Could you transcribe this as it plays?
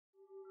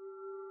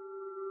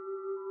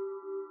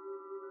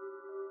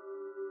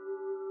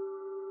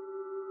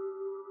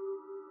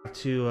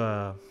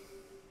to,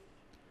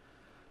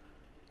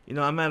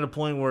 I'm at a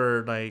point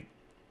where, like,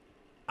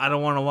 I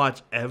don't want to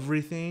watch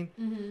everything.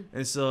 Mm-hmm.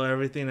 And so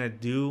everything I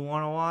do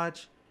want to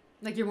watch.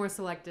 Like, you're more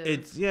selective.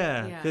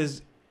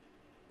 Because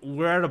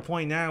we're at a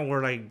point now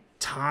where, like,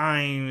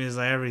 time is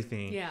like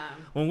everything. Yeah.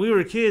 When we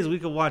were kids, we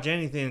could watch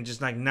anything and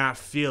just, like, not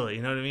feel it.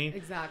 You know what I mean?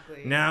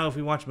 Exactly. Now, if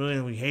we watch a movie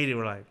and we hate it,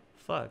 we're like,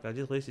 fuck, I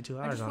just wasted 2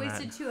 hours on that. I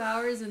just wasted 2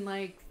 hours and,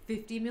 like,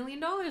 $50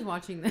 million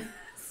watching this.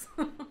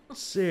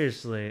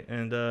 Seriously.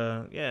 And,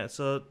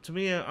 so to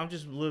me, I'm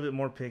just a little bit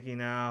more picky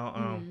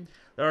now.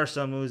 There are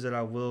some movies that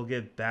I will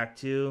get back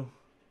to,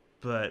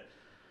 but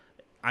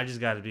I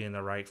just got to be in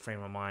the right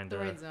frame of mind. The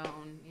right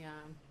zone, yeah.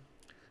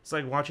 It's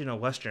like watching a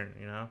Western,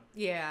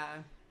 Yeah.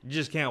 You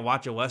just can't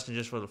watch a Western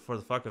just for the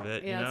fuck of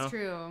it, Yeah, that's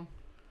true.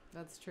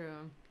 That's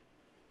true.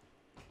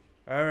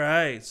 All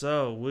right,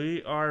 so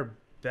we are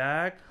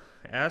back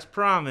as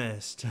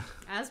promised.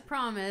 As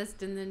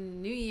promised, in the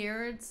new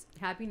year, it's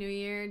Happy New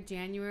Year,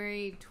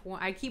 January.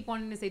 I keep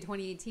wanting to say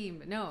 2018,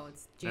 but no,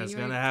 it's January.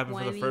 That's gonna happen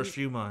for the first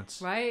few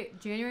months, right?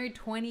 January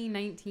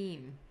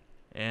 2019.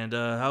 And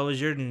how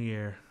was your New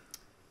Year?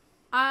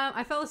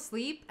 I fell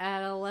asleep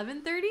at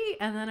 11:30,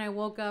 and then I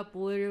woke up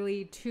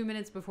literally 2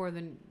 minutes before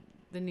the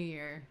New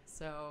Year.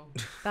 So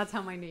that's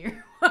how my New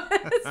Year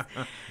was.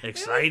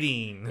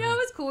 Exciting. It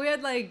was cool. We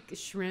had like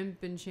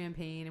shrimp and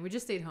champagne, and we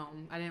just stayed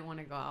home. I didn't want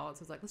to go out, so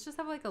I was like, let's just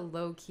have like a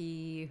low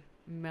key,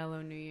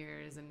 mellow New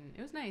Year's, and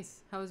it was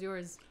nice. How was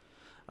yours?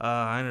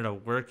 I ended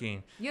up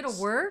working. You had to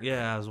work?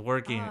 Yeah, I was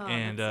working,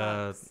 and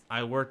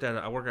I work at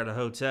a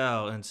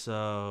hotel, and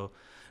so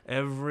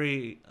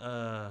every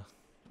I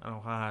don't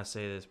know how I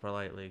say this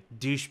politely,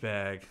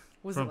 douchebag.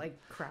 Was it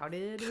like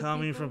crowded?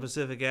 Coming from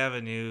Pacific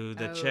Avenue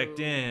that checked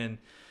in,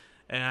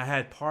 and I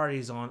had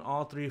parties on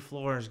all 3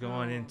 floors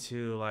going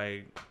into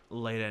like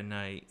late at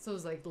night. So it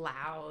was like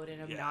loud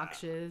and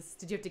obnoxious.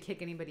 Did you have to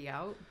kick anybody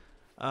out?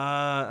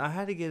 I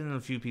had to get in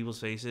a few people's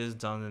faces,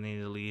 tell them they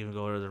needed to leave and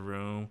go to the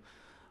room.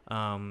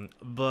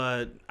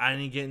 But I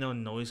didn't get no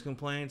noise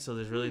complaints, so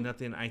there's really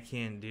nothing I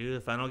can do.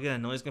 If I don't get a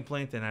noise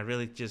complaint, then I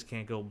really just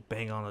can't go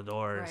bang on the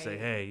door and say,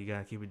 hey, you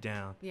gotta keep it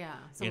down. Yeah,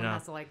 someone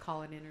has to like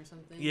call it in or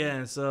something. Yeah,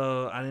 and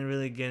so I didn't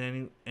really get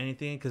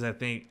anything because I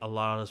think a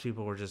lot of those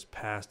people were just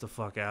passed the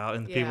fuck out,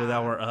 and the people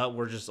that were up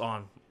were just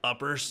on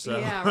uppers. So.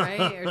 Yeah,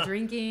 right, or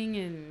drinking,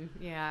 and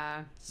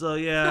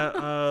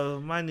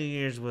So my New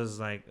Year's was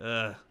like,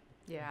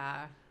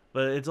 yeah.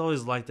 But it's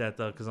always like that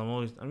though, because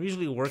I'm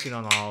usually working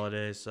on the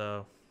holidays,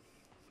 so.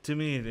 To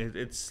me,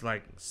 it's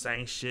like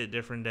same shit,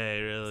 different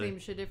day, really. Same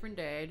shit, different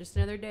day. Just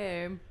another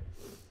day.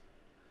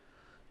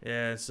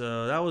 Yeah,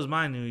 so that was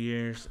my New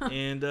Year's.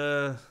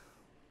 And,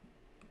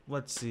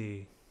 let's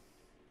see.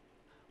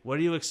 What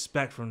do you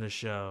expect from this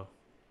show?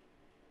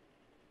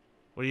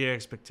 What are your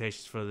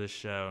expectations for this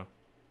show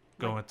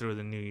going through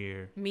the new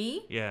year?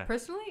 Me? Yeah.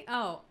 Personally?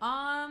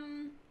 I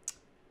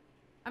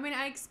mean,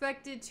 I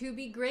expect it to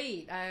be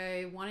great.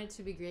 I want it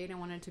to be great. I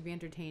want it to be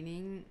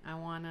entertaining. I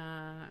want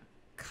to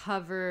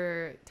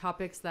cover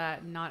topics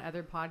that not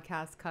other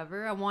podcasts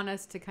cover. I want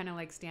us to kind of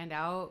like stand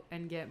out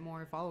and get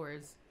more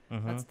followers.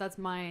 That's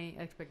my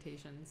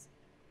expectations.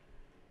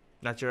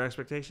 That's your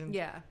expectation?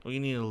 Yeah. Well, you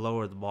need to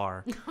lower the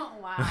bar. Oh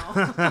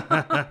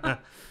wow.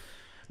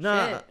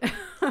 No,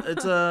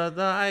 it's no,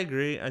 I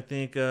agree. I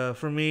think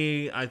for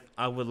me,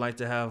 I would like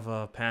to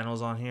have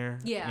panels on here.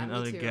 Yeah, and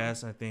other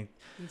guests. I think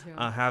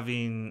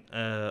having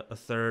a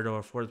third or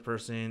a fourth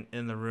person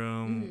in the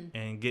room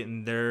and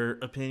getting their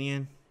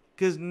opinion,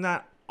 because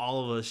not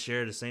all of us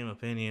share the same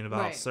opinion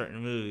about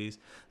certain movies.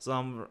 So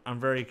I'm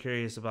very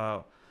curious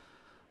about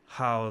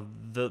how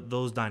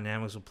those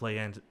dynamics will play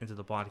into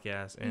the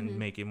podcast and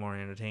make it more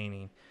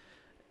entertaining.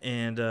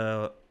 And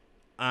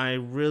I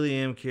really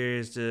am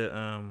curious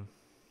to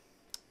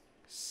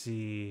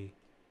see.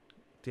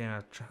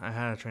 Damn, I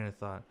had a train of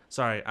thought.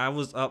 Sorry, I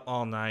was up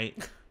all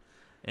night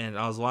and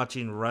I was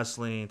watching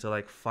wrestling until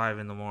like 5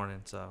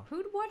 a.m. So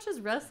who watches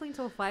wrestling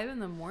till 5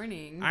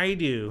 a.m? I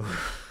do.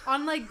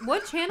 On like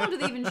what channel do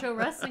they even show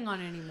wrestling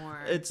on anymore?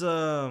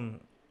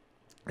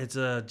 It's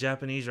a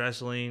Japanese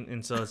wrestling,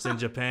 and so it's in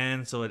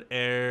Japan, so it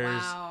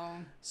airs. Wow.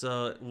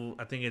 So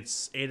I think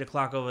it's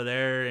 8:00 over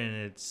there, and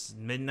it's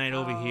midnight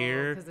over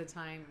here. Because of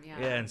time, yeah.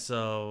 Yeah, and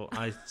so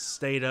I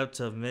stayed up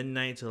till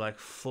midnight to like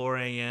 4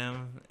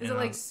 a.m. Is it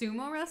like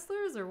sumo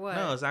wrestlers or what?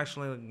 No, it's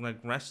actually like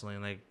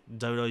wrestling, like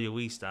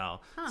WWE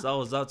style. Huh. So I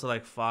was up to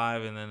like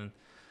 5, and then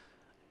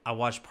I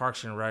watched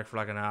Parks and Rec for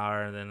like an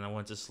hour, and then I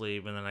went to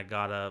sleep, and then I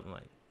got up and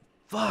like,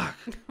 fuck,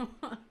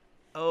 I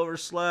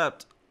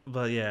overslept.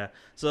 But yeah,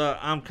 so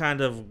I'm kind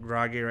of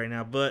groggy right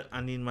now, but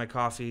I need my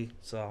coffee,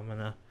 so I'm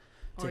gonna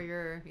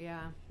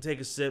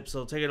take a sip.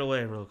 So take it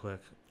away real quick.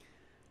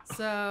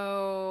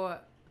 So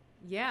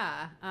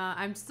yeah,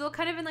 I'm still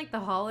kind of in like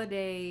the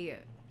holiday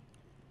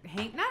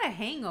not a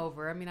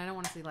hangover. I mean, I don't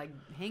want to say like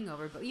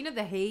hangover, but you know,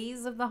 the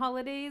haze of the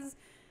holidays,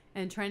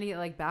 and trying to get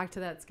like back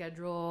to that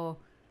schedule,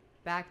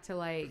 back to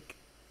like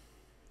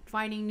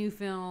finding new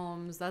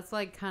films. That's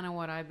like kind of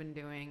what I've been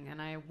doing.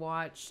 And I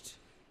watched.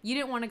 You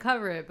didn't want to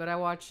cover it, but I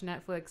watched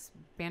Netflix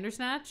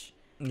Bandersnatch.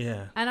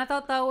 Yeah. And I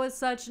thought that was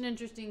such an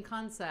interesting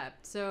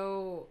concept.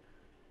 So,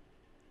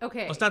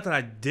 okay. Well, it's not that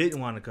I didn't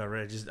want to cover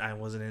it. Just I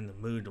wasn't in the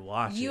mood to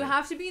watch it. You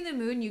have to be in the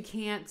mood and you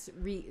can't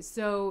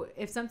So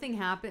if something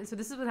happens, so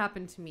this is what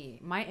happened to me.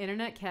 My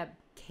internet kept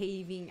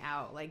caving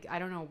out. Like, I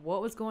don't know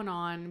what was going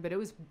on, but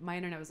my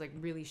internet was like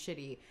really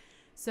shitty.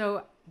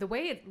 So the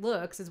way it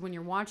looks is when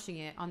you're watching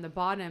it, on the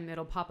bottom,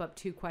 it'll pop up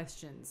 2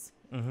 questions.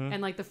 Mm-hmm.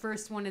 And like the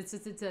first one, it's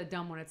a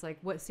dumb one. It's like,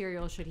 what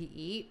cereal should he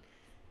eat?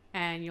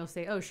 And you'll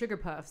say, oh, Sugar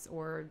Puffs,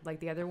 or like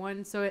the other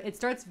one. So it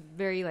starts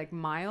very like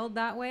mild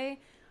that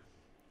way.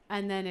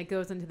 And then it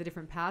goes into the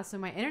different paths. So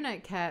my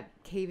internet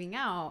kept caving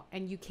out,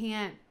 and you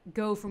can't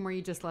go from where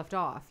you just left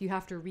off. You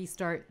have to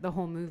restart the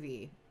whole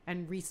movie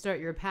and restart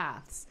your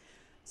paths.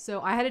 So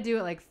I had to do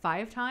it like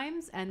 5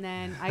 times. And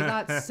then I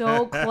got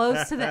so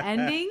close to the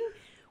ending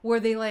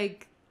where they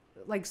like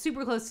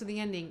super close to the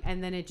ending.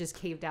 And then it just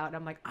caved out.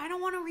 I'm like, I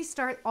don't want to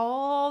restart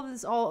all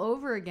this all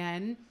over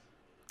again.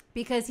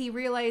 Because he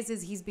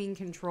realizes he's being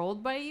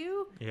controlled by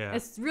you. Yeah.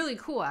 It's really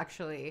cool,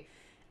 actually.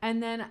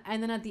 And then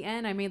at the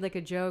end, I made like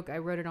a joke. I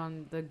wrote it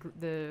on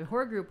the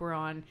horror group we're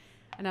on.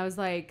 And I was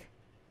like,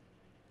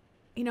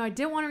 you know, I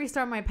didn't want to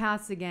restart my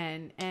paths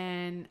again.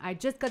 And I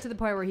just got to the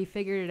point where he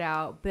figured it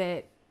out.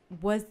 But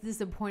was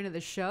this a point of the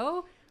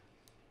show?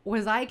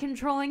 Was I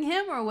controlling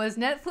him, or was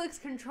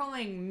Netflix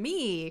controlling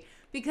me?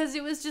 Because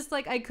it was just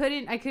like I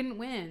couldn't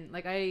win.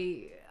 Like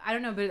I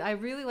don't know, but I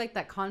really like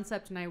that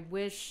concept, and I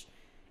wish...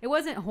 It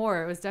wasn't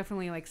horror. It was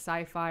definitely like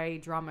sci-fi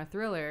drama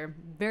thriller.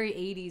 Very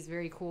 80s,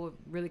 very cool,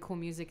 really cool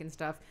music and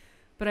stuff.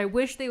 But I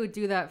wish they would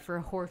do that for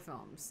horror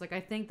films. Like,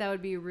 I think that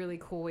would be a really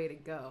cool way to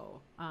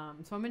go.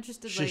 So I'm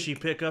interested. Should she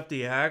pick up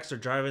the axe or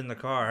drive in the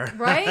car?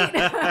 Right?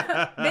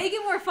 Make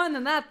it more fun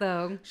than that,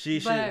 though.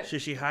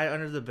 Should she hide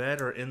under the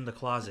bed or in the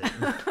closet?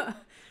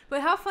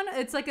 But how fun.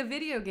 It's like a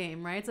video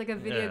game, right? It's like a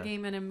video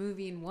game and a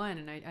movie in one.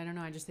 And I don't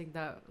know. I just think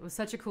that was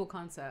such a cool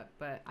concept.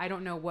 But I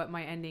don't know what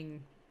my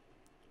ending...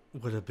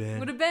 Would have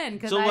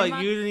been. So,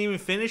 like, you didn't even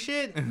finish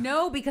it?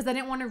 No, because I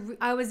didn't want to...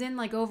 I was in,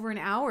 like, over an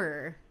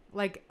hour.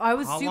 Like, I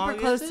was super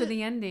close to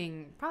the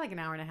ending. Probably like an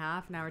hour and a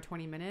half, an hour,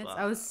 20 minutes.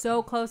 I was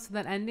so close to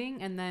that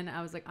ending, and then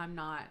I was like, I'm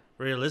not.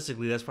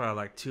 Realistically, that's probably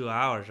like 2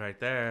 hours right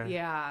there.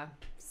 Yeah.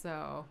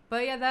 So,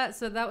 but yeah,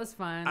 that was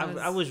fun.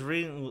 I was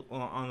reading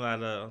on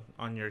that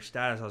on your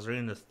status. I was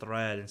reading the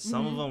thread, and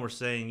some of them were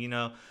saying, you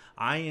know,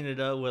 I ended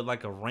up with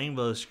like a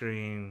rainbow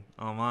screen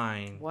on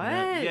mine. What?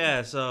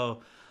 Yeah.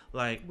 So...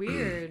 Like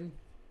weird.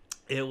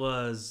 It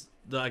was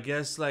I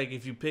guess like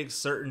if you pick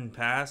certain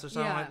paths or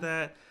something like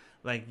that,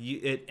 like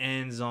it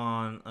ends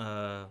on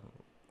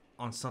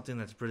something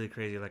that's pretty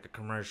crazy, like a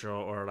commercial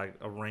or like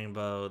a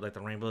rainbow, like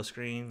the rainbow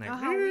screen. Like, oh,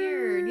 how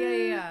weird!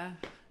 Yeah.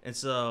 And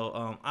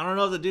so I don't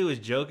know if the dude was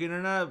joking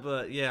or not,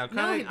 but yeah,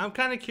 I'm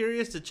kind of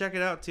curious to check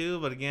it out too.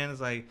 But again,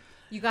 it's like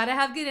you gotta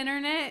have good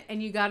internet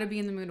and you gotta be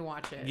in the mood to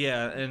watch it.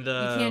 Yeah, and you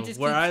can't just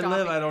where I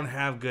live, I don't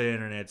have good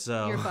internet,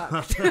 so you're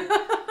fucked.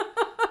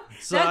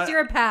 So that's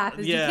your path.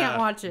 You can't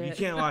watch it. You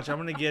can't watch it. I'm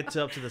gonna get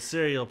up to the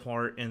cereal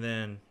part and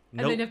then.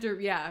 Nope. And then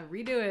you have to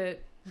redo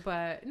it.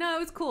 But no, it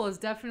was cool. It was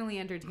definitely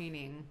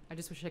entertaining. I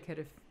just wish I could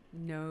have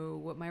know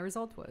what my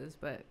result was.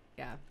 But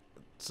yeah.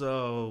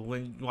 So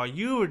while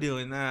you were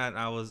doing that,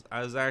 I was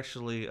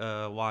actually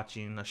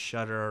watching a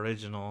Shudder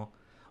original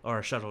or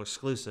a Shudder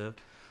exclusive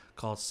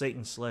called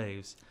Satan's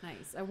Slaves.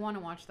 Nice. I want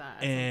to watch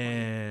that.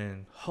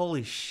 And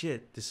holy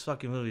shit, this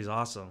fucking movie is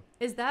awesome.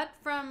 Is that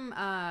from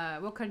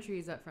what country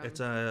is that from? It's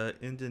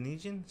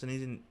Indonesian. It's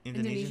an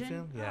Indonesian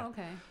film. Yeah. Oh,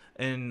 okay.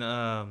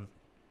 And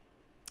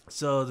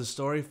so the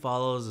story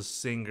follows a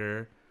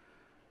singer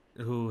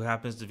who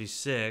happens to be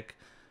sick,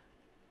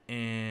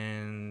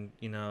 and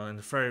you know, in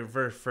the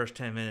very first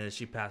 10 minutes,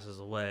 she passes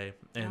away,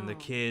 and the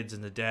kids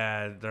and the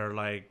dad, they're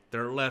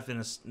left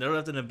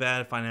in a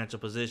bad financial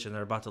position.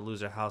 They're about to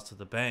lose their house to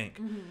the bank,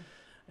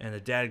 and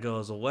the dad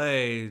goes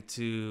away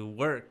to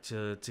work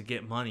to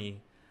get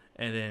money,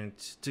 and then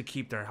to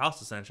keep their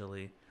house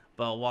essentially.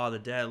 But while the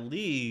dad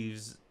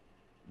leaves,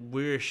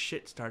 weird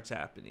shit starts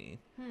happening.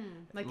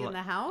 Like in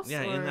the house?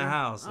 Yeah, in the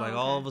house. Like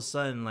all of a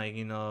sudden, like,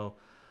 you know,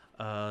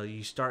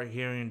 you start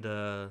hearing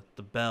the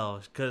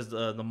bell, because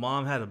the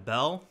mom had a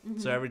bell,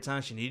 so every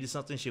time she needed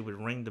something, she would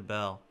ring the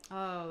bell.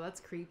 Oh, that's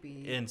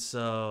creepy. And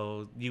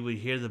so you would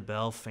hear the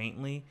bell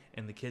faintly,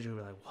 and the kids would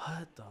be like,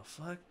 "What the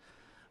fuck?"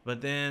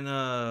 But then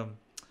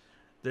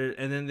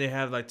then they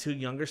have like 2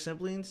 younger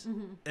siblings,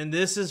 and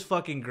this is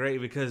fucking great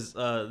because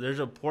there's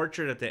a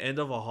portrait at the end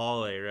of a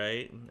hallway,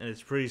 right? And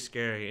it's pretty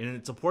scary, and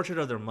it's a portrait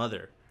of their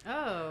mother.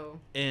 Oh.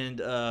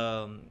 And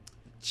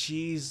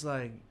she's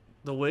like,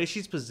 the way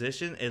she's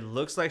positioned, it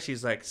looks like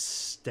she's like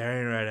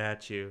staring right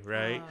at you,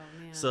 right?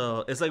 Oh, man.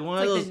 So it's like one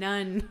of those. The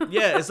nun.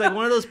 Yeah, it's like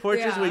one of those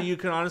portraits where you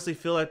can honestly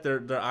feel like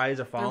their eyes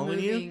are following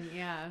you.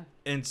 Yeah.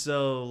 And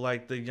so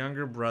like the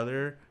younger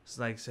brother is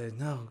like said,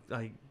 no,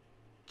 like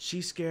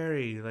she's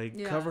scary,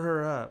 like cover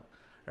her up,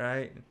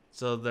 right?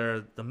 So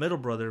the middle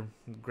brother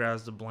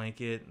grabs the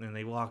blanket and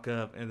they walk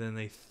up and then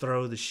they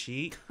throw the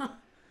sheet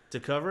to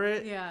cover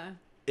it. Yeah.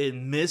 it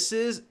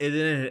misses, and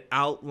then it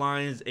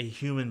outlines a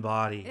human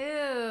body.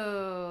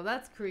 Ew,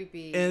 that's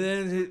creepy.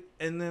 And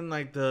then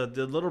like the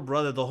little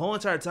brother, the whole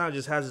entire time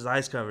just has his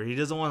eyes covered. He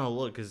doesn't want to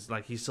look because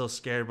like he's so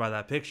scared by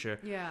that picture.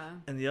 Yeah.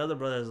 And the other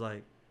brother's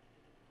like,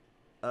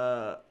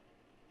 and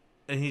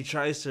he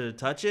tries to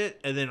touch it,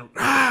 and then.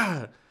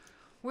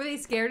 Were they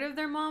scared of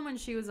their mom when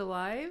she was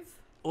alive?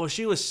 Well,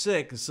 she was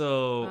sick,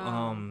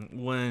 so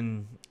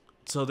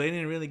so they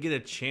didn't really get a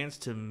chance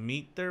to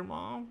meet their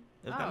mom.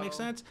 If that makes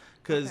sense,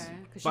 because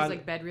she was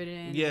like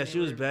bedridden. Yeah, she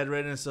was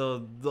bedridden.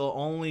 So the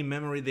only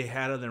memory they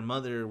had of their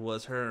mother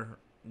was her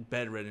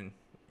bedridden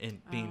and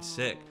being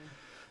sick,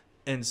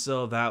 and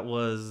so that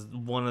was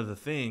one of the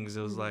things.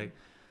 It was like,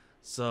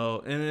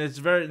 so, and it's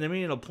very. They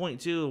made a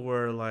point too,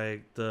 where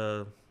like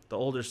the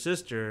older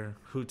sister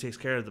who takes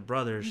care of the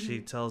brothers, she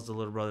tells the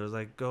little brothers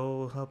like,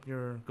 go help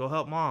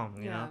mom.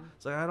 You know,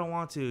 it's like I don't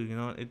want to. You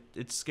know,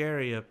 it's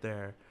scary up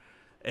there.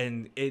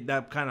 And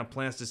that kind of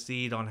plants the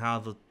seed on how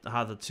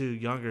the two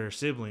younger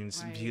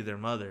siblings view their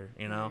mother,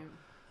 you know,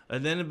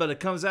 and then but it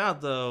comes out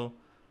though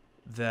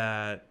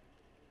that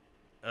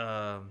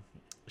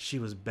she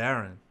was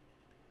barren,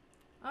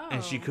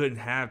 and she couldn't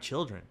have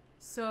children.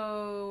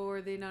 So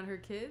were they not her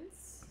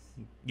kids?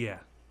 Yeah.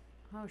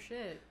 Oh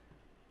shit.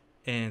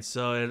 And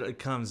so it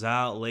comes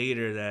out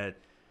later that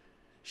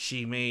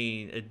she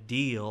made a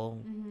deal,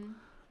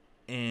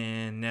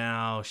 and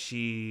now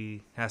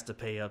she has to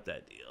pay up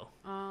that deal.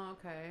 Oh,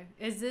 okay.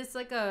 Is this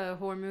like a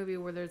horror movie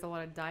where there's a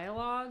lot of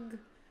dialogue?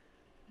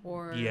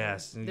 Or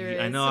yes,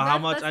 I know how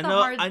much I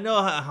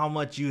know how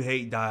much you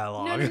hate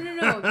dialogue.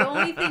 No. The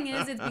only thing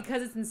is, it's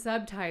because it's in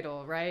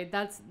subtitle, right?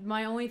 That's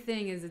my only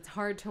thing. Is it's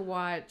hard to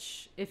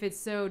watch if it's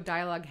so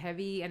dialogue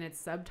heavy and it's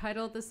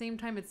subtitled at the same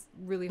time. It's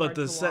really hard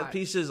to watch. But the set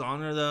pieces on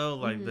there though,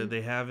 like that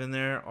they have in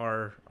there,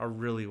 are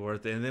really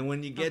worth it. And then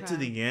when you get to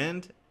the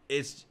end,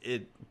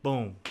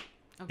 boom,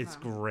 it's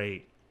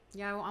great.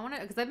 Yeah, I want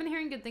to, because I've been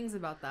hearing good things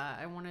about that.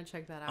 I want to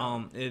check that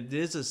out. It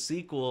is a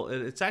sequel.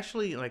 It's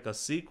actually like a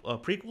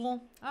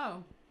prequel.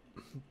 Oh.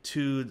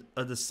 To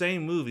the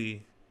same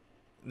movie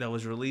that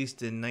was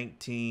released in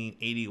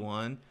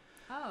 1981.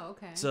 Oh,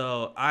 okay.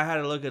 So I had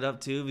to look it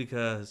up too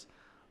because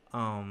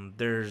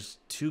there's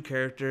two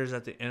characters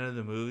at the end of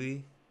the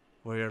movie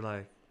where you're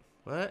like,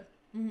 what?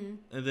 And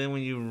then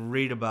when you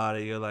read about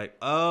it, you're like,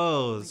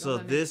 oh, so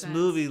this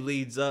movie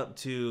leads up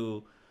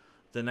to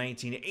the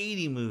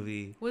 1980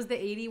 movie. Was the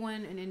 80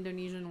 one an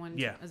Indonesian one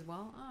as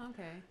well? Oh,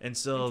 okay. And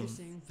so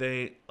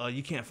they,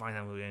 you can't find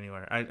that movie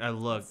anywhere. I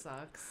looked. That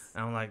sucks.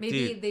 And I'm like,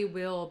 maybe they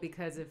will,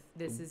 because if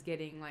this is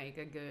getting like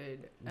a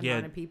good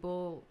amount of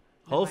people.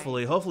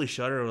 Hopefully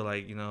Shudder will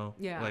like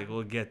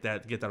we'll get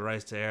the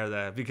rights to air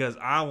that, because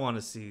I want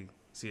to see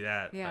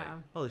that. Yeah. Like,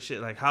 holy shit!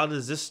 Like, how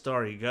does this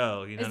story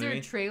go? You know, is there a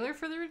trailer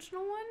for the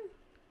original one?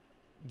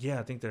 Yeah,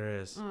 I think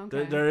there is. Oh,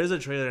 okay. There is a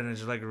trailer, and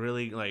it's like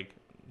really like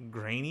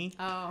grainy.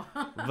 Oh.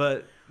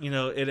 But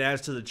it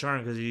adds to the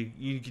charm because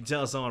you can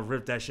tell someone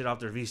ripped that shit off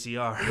their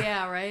VCR.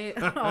 Yeah, right.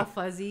 All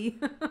fuzzy.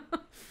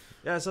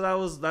 Yeah,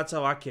 so that's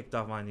how I kicked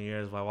off my New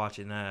Year's, by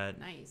watching that.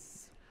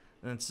 Nice.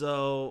 And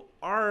so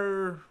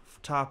our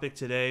topic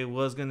today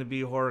was going to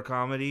be horror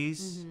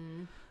comedies,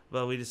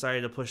 but we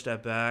decided to push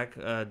that back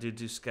due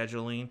to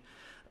scheduling.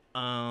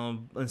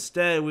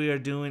 Instead, we are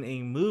doing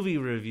a movie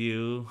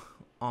review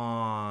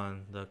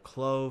on the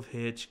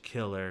Clovehitch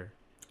Killer.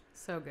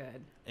 So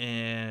good.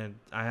 And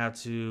I have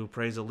to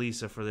praise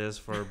Elisa for this,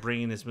 for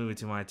bringing this movie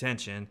to my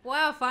attention.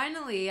 Wow!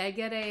 Finally, I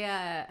get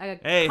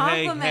a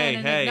compliment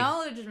and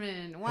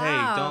acknowledgement.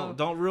 Wow! Hey,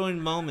 don't ruin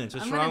moments.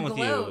 What's wrong with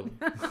you?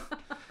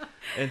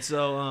 And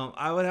so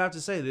I would have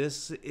to say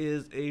this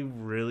is a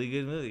really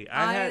good movie.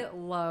 I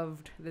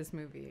loved this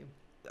movie.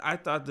 I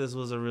thought this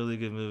was a really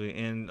good movie.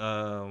 And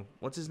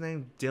what's his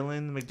name?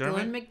 Dylan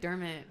McDermott? Dylan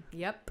McDermott.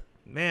 Yep.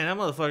 Man,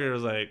 that motherfucker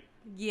was like...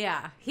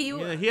 Yeah, he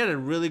had a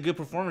really good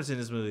performance in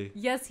this movie.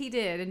 Yes, he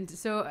did. And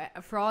so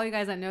for all you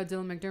guys that know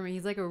Dylan McDermott,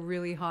 he's like a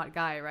really hot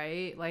guy,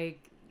 right?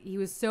 Like, he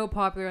was so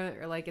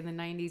popular like in the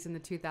 90s and the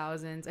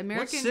 2000s.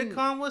 What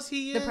sitcom was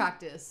he in? The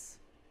Practice.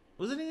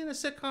 Wasn't he in a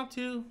sitcom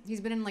too?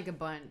 He's been in like a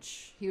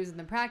bunch. He was in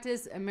The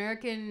Practice.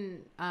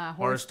 American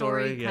Horror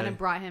Story kind of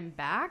brought him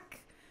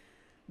back.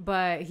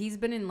 But he's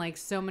been in like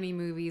so many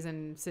movies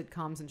and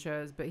sitcoms and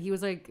shows. But he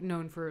was like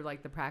known for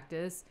like The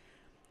Practice.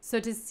 So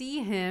to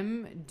see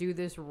him do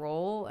this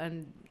role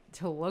and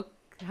to look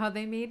how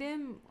they made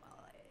him,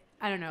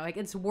 I don't know. Like,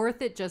 it's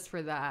worth it just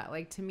for that.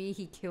 Like, to me,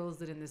 he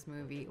kills it in this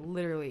movie,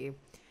 literally.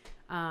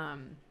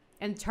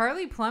 And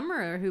Charlie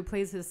Plummer, who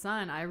plays his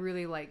son, I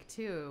really like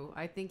too.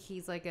 I think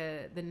he's like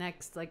the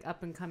next like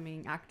up and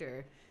coming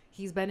actor.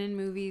 He's been in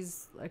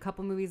movies, a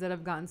couple movies that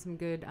have gotten some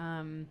good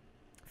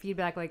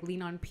feedback, like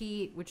Lean on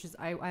Pete, which is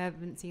I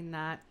haven't seen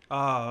that.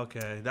 Oh,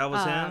 okay, that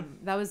was him.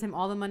 That was him.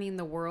 All the Money in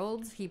the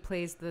World. He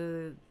plays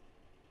the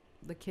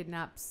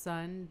kidnapped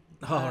son.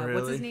 Oh, really?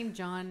 What's his name?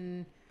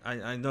 John.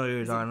 I know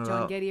you're talking about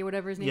John Getty or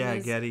whatever his name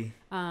is. Yeah, Getty.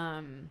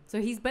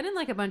 So he's been in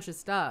like a bunch of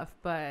stuff,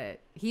 but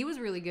he was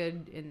really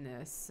good in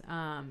this.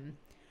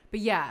 But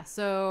yeah,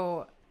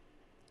 so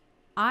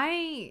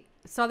I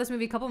saw this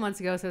movie a couple months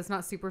ago, so it's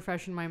not super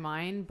fresh in my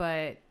mind,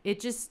 but it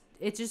just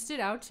stood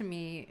out to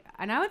me,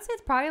 and I would say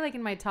it's probably like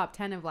in my top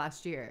 10 of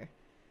last year.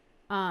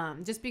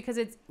 Just because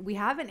we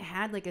haven't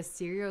had like a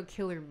serial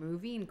killer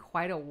movie in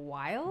quite a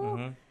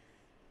while.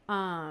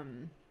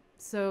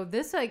 So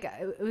this, like,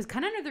 it was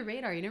kind of under the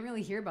radar. You didn't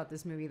really hear about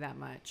this movie that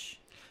much.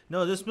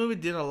 No, this movie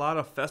did a lot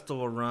of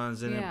festival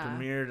runs, and it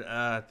premiered,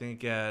 I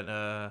think,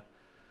 at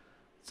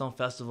some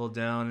festival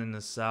down in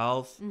the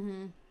South.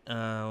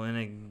 When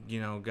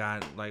it,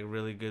 got like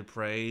really good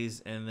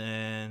praise, and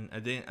then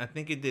I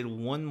think it did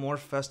one more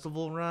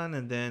festival run,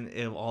 and then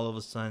all of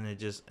a sudden it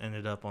just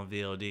ended up on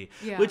VOD,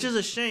 which is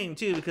a shame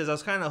too, because I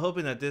was kind of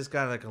hoping that this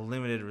got like a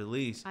limited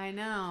release. I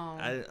know.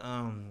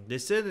 They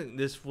said that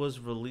this was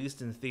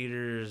released in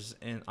theaters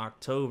in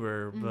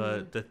October,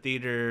 but the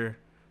theater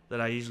that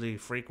I usually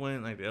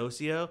frequent, like the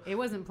OCO, it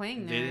wasn't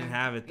playing there. They didn't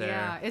have it there.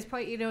 Yeah, it's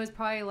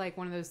probably like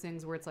one of those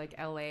things where it's like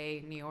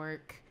LA, New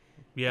York.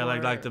 Yeah,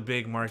 like the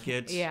big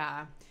markets.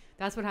 Yeah,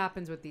 that's what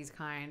happens with these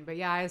kind. But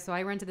yeah, so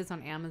I rented this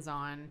on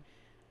Amazon,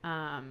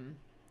 and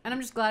I'm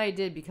just glad I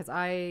did, because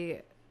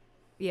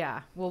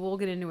we'll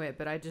get into it.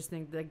 But I just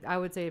think, like, I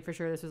would say for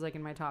sure this was like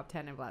in my top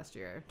 10 of last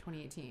year,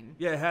 2018.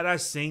 Yeah, had I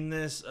seen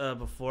this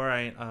before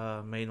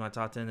I made my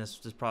top 10, this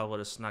probably would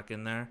have snuck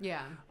in there.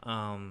 Yeah.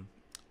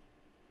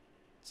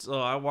 So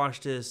I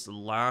watched this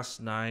last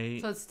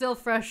night. So it's still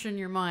fresh in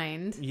your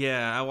mind.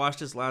 Yeah, I watched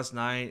this last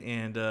night,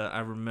 and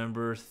I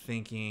remember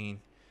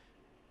thinking,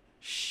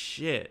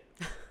 shit,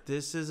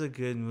 this is a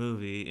good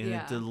movie. And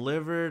it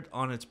delivered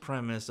on its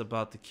premise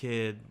about the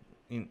kid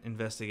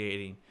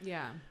investigating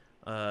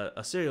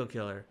a serial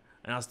killer.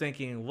 And I was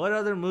thinking, what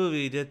other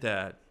movie did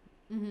that?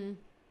 And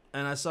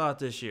I saw it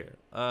this year.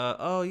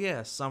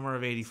 Summer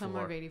of '84.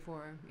 Summer of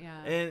 '84,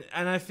 yeah.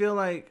 And I feel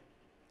like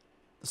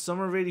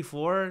Summer of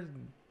 '84...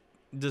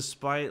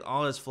 despite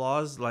all its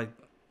flaws, like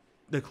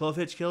the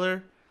Clovehitch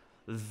Killer,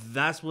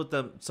 that's what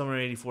the Summer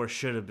of '84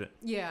 should have been.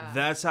 Yeah.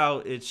 That's how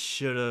it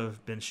should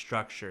have been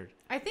structured.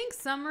 I think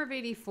Summer of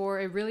 '84,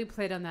 it really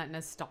played on that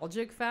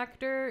nostalgic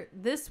factor.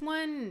 This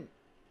one,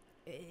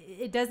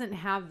 it doesn't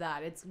have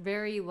that. It's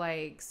very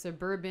like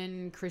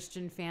suburban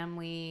Christian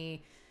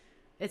family.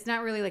 It's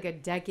not really like a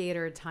decade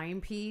or a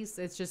timepiece.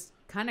 It's just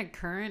kind of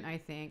current, I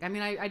think. I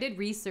mean, I did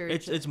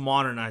research. It's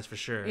modernized for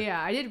sure.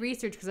 Yeah, I did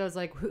research because I was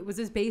like, was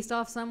this based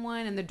off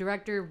someone? And the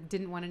director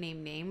didn't want to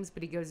name names,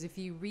 but he goes, if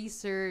you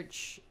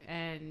research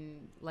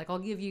and like, I'll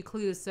give you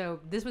clues. So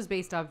this was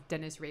based off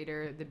Dennis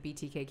Rader, the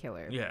BTK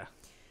killer. Yeah.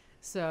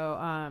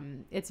 So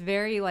it's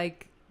very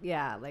like,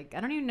 like I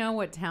don't even know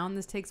what town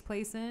this takes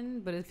place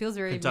in, but it feels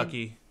very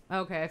Kentucky.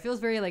 Okay, it feels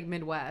very like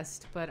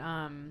Midwest, but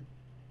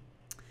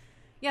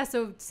yeah,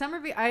 so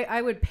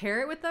I would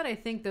pair it with that. I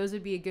think those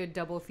would be a good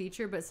double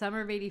feature. But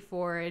Summer of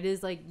 '84, it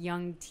is like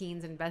young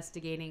teens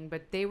investigating,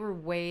 but they were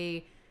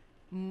way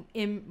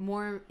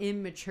more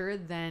immature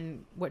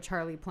than what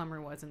Charlie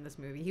Plummer was in this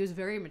movie. He was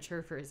very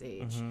mature for his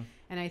age.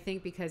 And I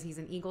think because he's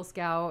an Eagle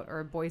Scout or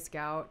a Boy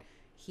Scout,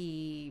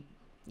 he,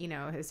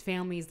 his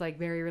family's like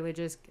very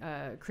religious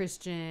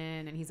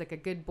Christian, and he's like a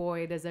good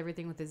boy, does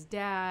everything with his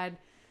dad.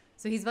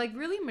 So he's like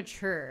really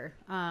mature.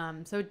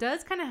 So it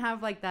does kind of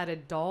have like that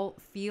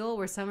adult feel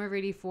where Summer of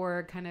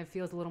 '84 kind of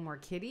feels a little more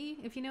kiddie,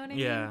 if you know what I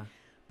mean.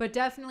 But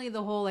definitely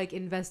the whole like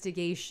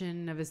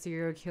investigation of a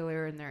serial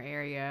killer in their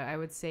area, I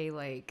would say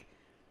like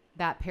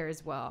that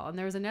pairs well. And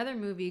there was another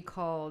movie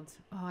called,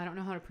 I don't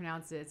know how to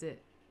pronounce it. Is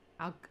it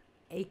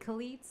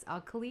Acolytes?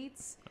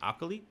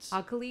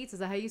 Is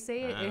that how you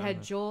say it? It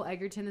had Joel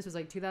Egerton. This was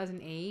like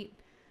 2008. It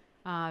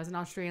was an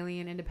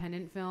Australian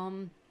independent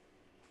film.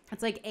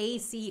 It's like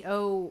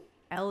ACOLETS,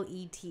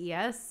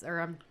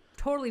 or I'm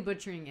totally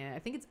butchering it. I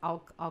think it's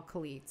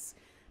Acolytes.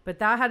 But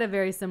that had a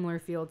very similar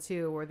feel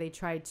too, where they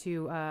tried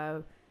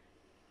to,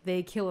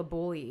 they kill a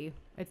bully.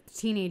 It's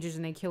teenagers,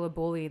 and they kill a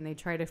bully, and they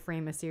try to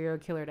frame a serial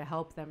killer to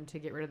help them to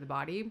get rid of the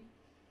body.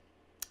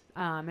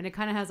 And it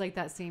kind of has like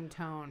that same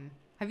tone.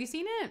 Have you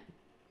seen it?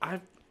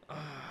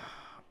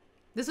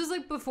 This was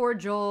like before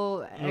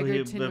Joel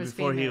Egerton was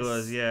before famous. He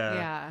was, yeah.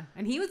 Yeah,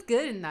 and he was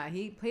good in that.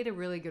 He played a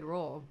really good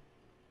role.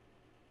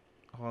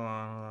 Hold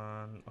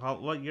on.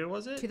 What year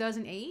was it?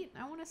 2008,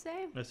 I want to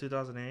say. It's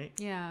 2008?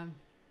 Yeah.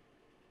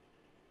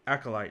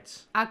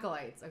 Acolytes.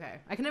 Okay.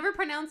 I can never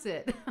pronounce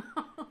it.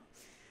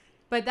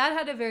 But that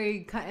had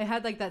it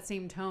had like that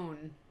same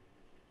tone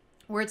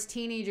where it's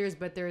teenagers,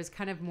 but there's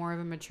kind of more of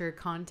a mature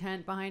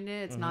content behind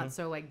it. It's not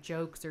so like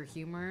jokes or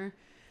humor.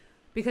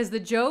 Because the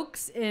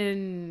jokes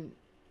in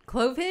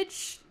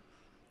Clovehitch,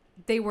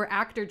 they were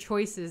actor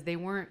choices. They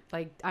weren't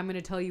like, I'm going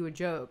to tell you a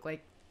joke.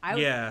 Like,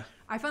 I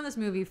found this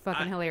movie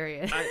fucking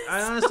hilarious.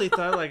 I honestly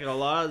thought like a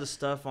lot of the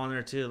stuff on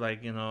there too,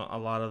 like, a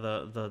lot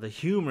of the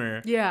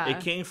humor. Yeah. It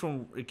came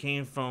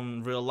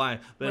from real life,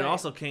 but it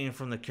also came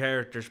from the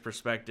character's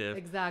perspective.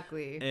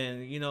 Exactly.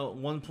 And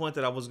one point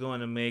that I was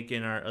going to make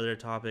in our other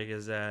topic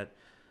is that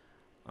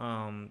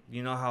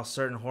You know how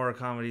certain horror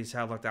comedies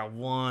have like that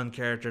one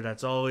character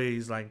that's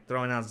always like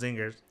throwing out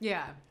zingers.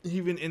 Yeah.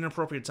 Even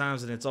inappropriate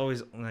times, and it's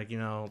always like, you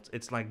know,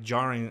 it's like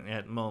jarring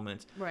at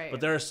moments. Right.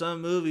 But there are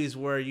some movies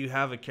where you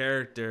have a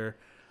character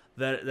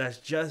that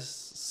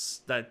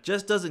just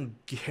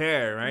doesn't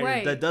care,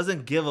 right? That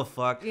doesn't give a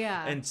fuck,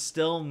 and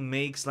still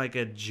makes like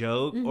a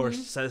joke or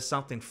says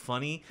something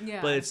funny,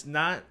 but it's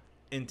not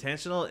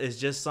intentional. It's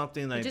just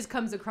something like it just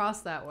comes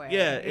across that way.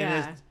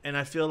 And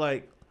I feel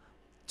like,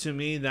 to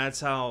me,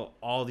 that's how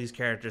all these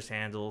characters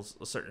handle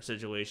certain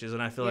situations,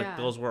 and I feel like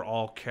those were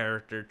all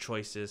character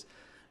choices.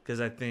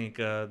 Because I think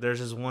there's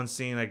this one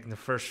scene, like in the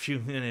first few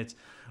minutes,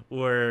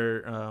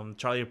 where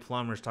Charlie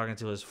Plummer's talking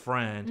to his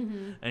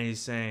friend, and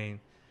he's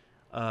saying,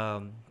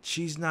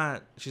 she's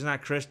not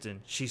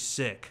Kristen, she's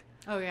sick.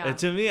 Oh yeah. And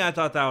to me, I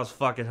thought that was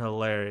fucking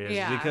hilarious.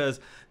 Yeah. Because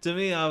to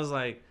me, I was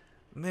like,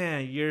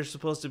 man, you're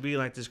supposed to be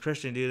like this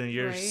Christian dude, and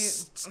you're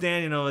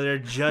standing over there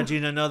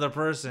judging another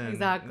person.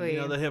 Exactly.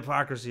 You know, the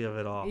hypocrisy of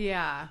it all.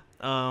 Yeah.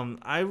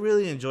 I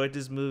really enjoyed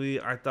this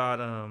movie. I thought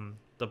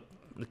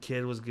the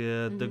kid was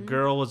good. The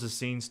girl was a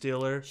scene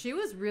stealer. She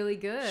was really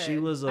good. She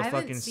was a fucking scene. I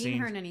haven't seen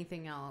her in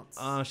anything else.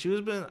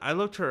 I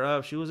looked her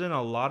up. She was in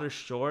a lot of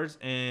shorts,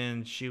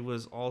 and she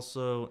was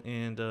also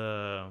in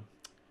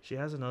she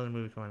has another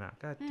movie coming out.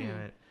 God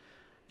damn it.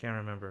 Can't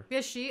remember.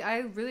 Yeah, I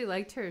really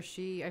liked her.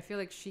 I feel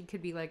like she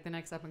could be like the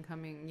next up and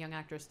coming young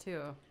actress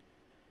too.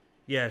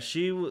 Yeah,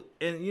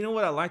 and you know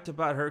what I liked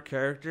about her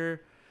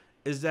character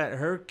is that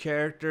her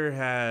character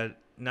had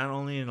not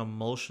only an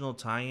emotional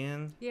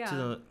tie-in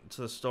to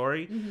the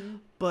story,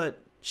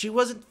 but she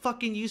wasn't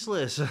fucking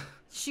useless.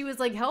 She was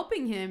like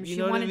helping him. She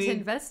wanted to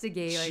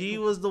investigate. She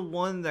was the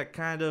one that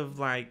kind of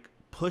like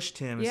pushed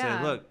him and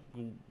said, "Look,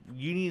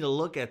 you need to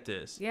look at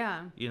this."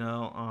 Yeah. You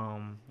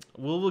know,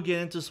 we'll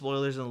get into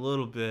spoilers in a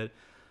little bit,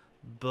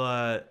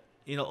 but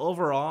you know,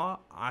 overall,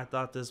 I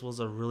thought this was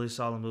a really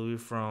solid movie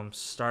from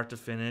start to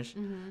finish.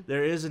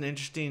 There is an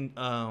interesting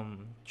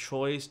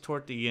choice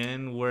toward the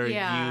end where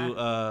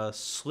you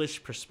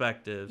switch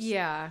perspectives.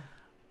 Yeah.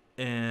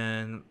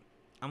 And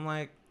I'm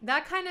like,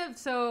 that kind of,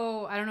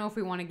 so I don't know if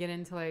we want to get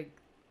into like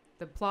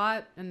the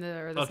plot and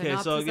the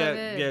synopsis of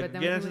it.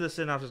 Get into the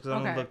synopsis because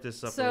I'm gonna look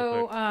this up. So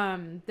really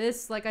quick.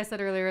 This, like I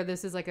said earlier,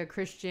 this is like a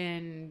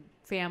Christian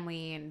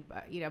family, and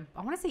you know,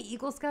 I want to say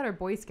Eagle Scout or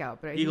Boy Scout,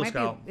 but Eagle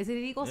Scout. Is it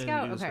an Eagle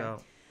Scout? Eagle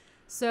Scout.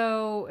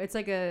 So it's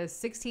like a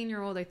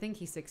 16-year-old. I think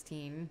he's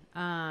 16.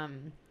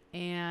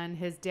 And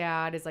his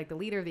dad is like the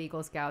leader of the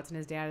Eagle Scouts, and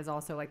his dad is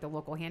also like the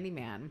local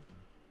handyman.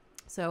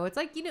 So it's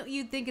like, you know,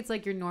 you'd think it's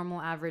like your normal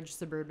average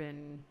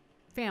suburban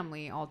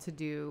family, all to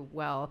do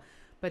well,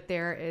 but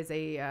there is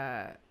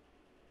a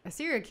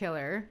serial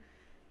killer.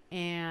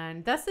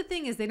 And that's the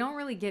thing, is they don't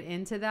really get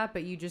into that,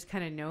 but you just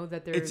kind of know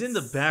that there's... It's in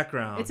the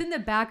background. It's in the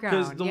background,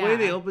 because the way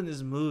they open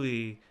this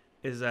movie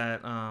is that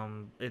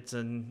it's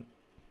an...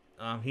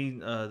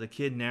 the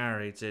kid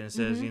narrates it and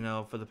says, you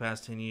know, for the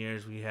past 10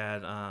 years, we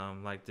had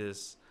like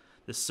this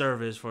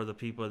service for the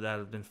people that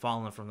have been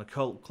fallen from the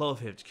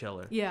Clovehitch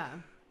Killer. Yeah.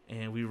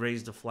 And we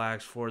raised the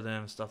flags for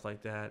them, stuff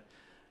like that.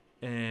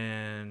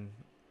 And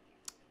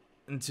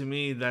to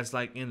me, that's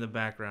like in the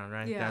background,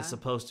 right? Yeah. That's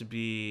supposed to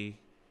be...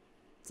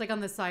 It's like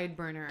on the side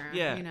burner.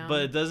 Yeah, you know?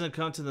 But it doesn't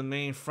come to the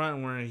main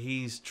front where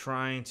he's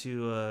trying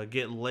to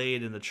get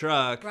laid in the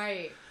truck.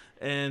 Right.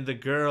 And the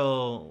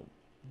girl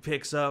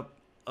picks up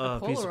a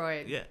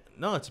Polaroid.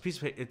 It's a piece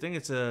of paper. I think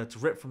it's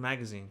ripped from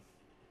magazine.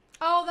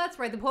 Oh, that's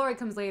right. The Polaroid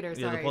comes later.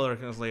 Sorry. Yeah, the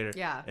Polaroid comes later.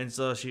 Yeah. And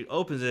so she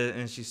opens it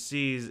and she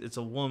sees it's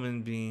a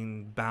woman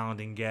being bound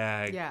and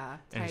gagged. Yeah.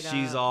 And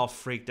she's all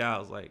freaked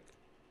out. It's like,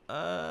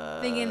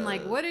 thinking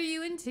like, what are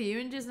you into? You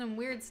into some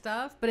weird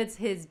stuff? But it's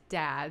his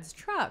dad's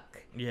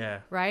truck. Yeah.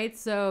 Right?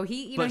 So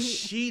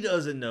she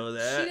doesn't know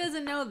that. She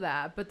doesn't know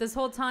that. But this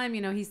whole time, you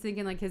know, he's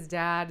thinking like his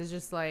dad is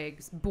just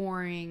like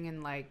boring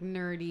and like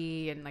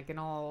nerdy and like an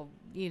all,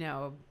 you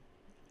know,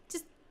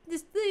 just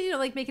you know,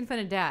 like making fun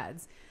of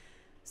dads.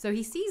 So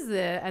he sees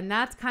it, and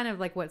that's kind of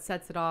like what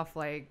sets it off.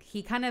 Like,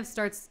 he kind of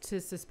starts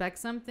to suspect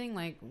something,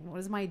 like, what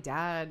is my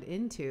dad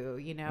into,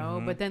 you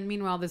know? But then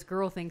meanwhile, this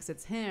girl thinks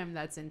it's him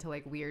that's into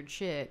like weird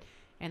shit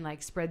and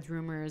like spreads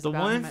rumors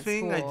about him at school.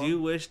 The one thing I do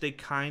wish they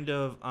kind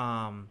of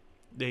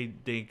they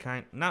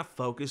not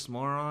focused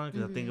more on,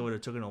 because I think it would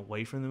have taken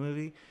away from the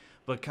movie,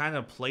 but kind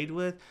of played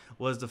with,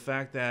 was the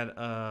fact that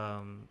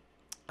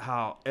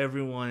how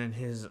everyone in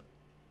his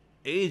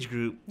age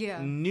group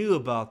knew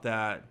about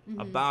that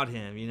about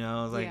him, you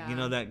know, like you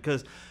know, that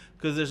because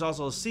there's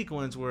also a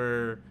sequence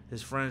where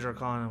his friends are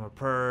calling him a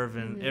perv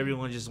and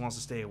everyone just wants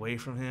to stay away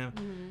from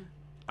him.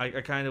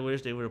 I kind of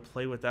wish they would have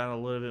played with that a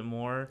little bit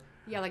more.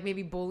 Yeah, like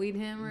maybe bullied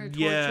him or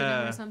tortured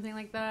him or something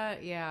like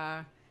that.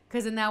 Yeah,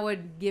 because then that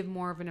would give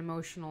more of an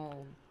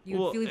emotional,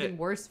 you'd feel even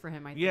worse for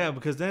him, I think. Yeah,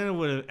 because then it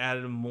would have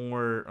added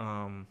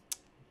more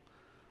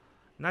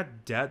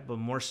not depth, but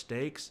more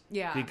stakes.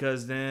 Yeah.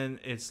 Because then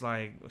it's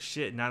like,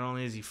 shit, not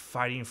only is he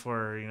fighting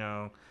for, you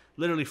know,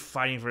 literally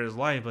fighting for his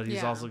life, but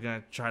he's also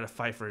going to try to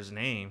fight for his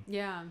name.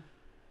 Yeah.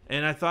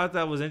 And I thought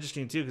that was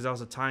interesting, too, because that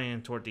was a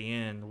tie-in toward the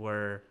end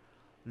where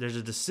there's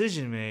a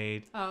decision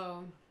made.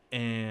 Oh.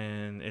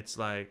 And it's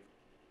like,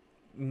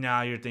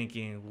 now you're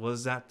thinking,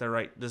 was that the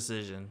right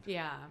decision?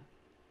 Yeah.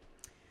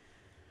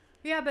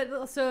 Yeah,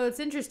 but so it's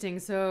interesting.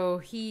 So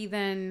he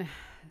then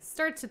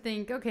starts to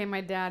think, okay, my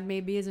dad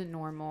maybe isn't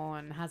normal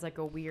and has like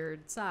a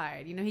weird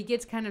side. You know, he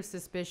gets kind of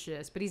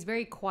suspicious, but he's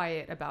very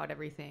quiet about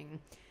everything.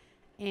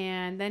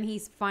 And then he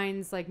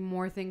finds like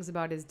more things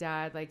about his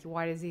dad. Like,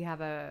 why does he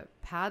have a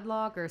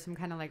padlock or some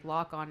kind of like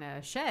lock on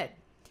a shed?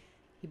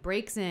 He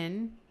breaks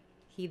in.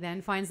 He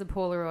then finds the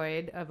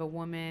Polaroid of a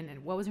woman.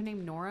 And what was her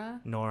name?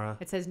 Nora? Nora.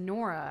 It says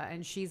Nora.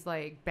 And she's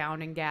like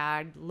bound and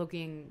gagged,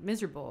 looking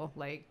miserable.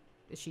 Like,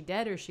 is she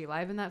dead or is she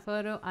alive in that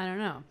photo? I don't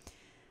know.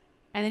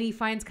 And then he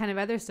finds kind of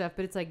other stuff,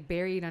 but it's like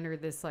buried under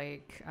this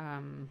like,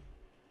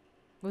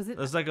 was it?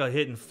 It's like a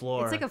hidden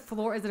floor. It's like a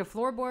floor. Is it a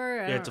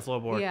floorboard? Yeah, it's a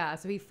floorboard. Yeah,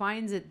 so he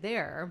finds it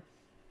there.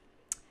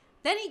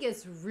 Then he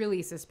gets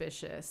really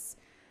suspicious.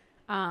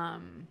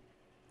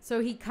 So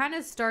he kind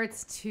of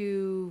starts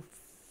to,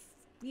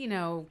 you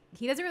know,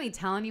 he doesn't really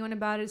tell anyone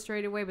about it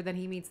straight away, but then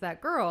he meets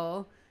that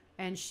girl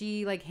and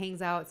she like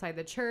hangs out outside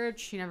the church.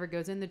 She never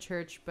goes in the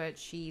church, but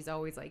she's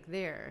always like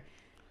there.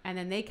 And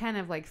then they kind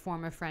of like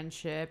form a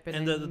friendship.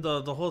 And then,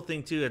 the whole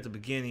thing too at the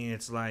beginning,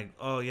 it's like,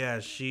 oh yeah,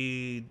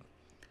 she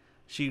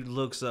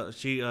looks up,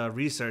 she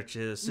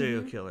researches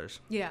serial killers.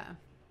 Yeah.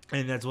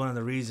 And that's one of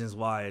the reasons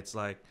why it's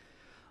like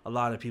a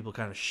lot of people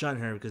kind of shun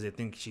her because they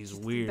think she's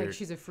weird. Like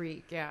she's a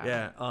freak. Yeah.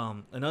 Yeah.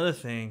 Another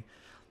thing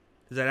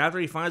is that after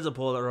he finds the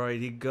Polaroid,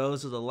 he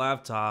goes to the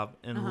laptop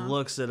and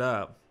looks it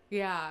up.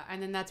 Yeah,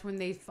 and then that's when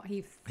he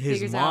his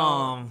figures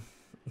mom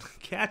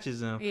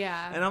catches him.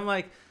 Yeah. And I'm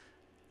like,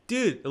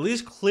 dude, at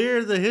least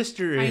clear the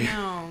history. I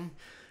know.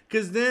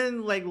 Because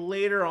then, like,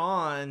 later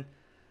on,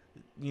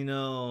 you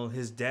know,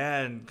 his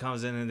dad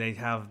comes in and they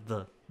have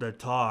the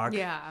talk.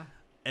 Yeah.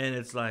 And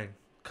it's like,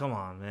 come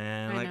on,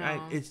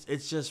 man.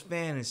 It's just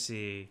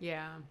fantasy.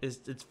 Yeah.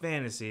 It's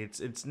fantasy.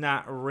 It's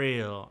not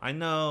real. I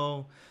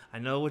know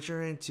what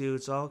you're into.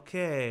 It's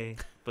okay.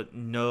 But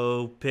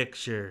no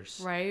pictures.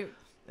 Right.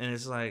 And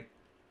it's like,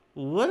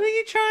 what are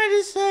you trying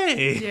to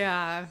say?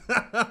 Yeah.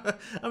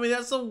 I mean,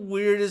 that's the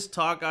weirdest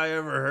talk I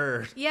ever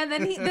heard. Yeah,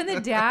 then the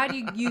dad,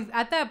 you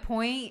at that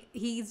point,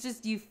 he's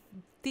just, you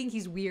think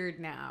he's weird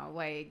now.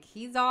 Like,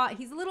 he's a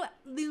little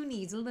loony,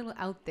 he's a little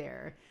out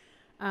there.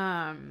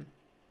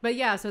 But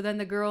yeah, so then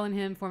the girl and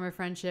him form a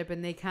friendship,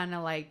 and they kind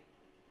of like,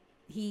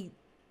 I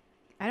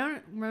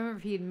don't remember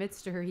if he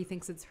admits to her he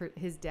thinks it's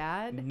his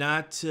dad.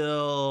 Not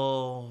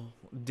till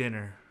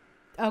dinner.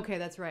 Okay,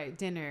 that's right,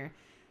 dinner.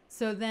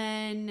 So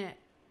then,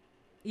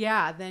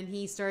 yeah, then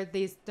they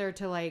start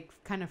to like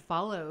kind of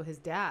follow his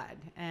dad,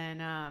 and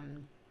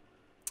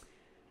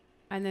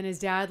then his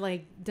dad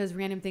like does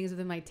random things with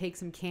him, like takes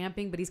him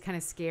camping, but he's kind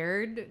of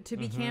scared to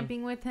be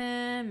camping with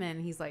him, and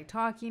he's like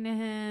talking to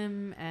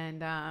him,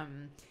 and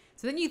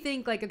so then you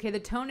think like, okay, the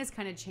tone is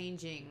kind of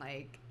changing.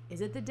 Like, is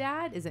it the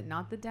dad? Is it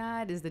not the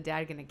dad? Is the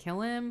dad gonna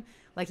kill him?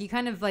 Like, you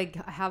kind of like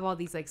have all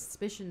these like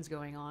suspicions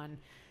going on.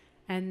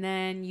 And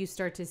then you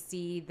start to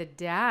see the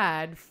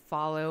dad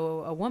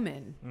follow a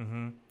woman.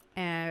 Mm-hmm.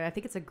 And I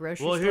think it's a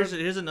grocery store. Well,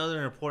 here's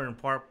another important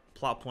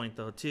plot point,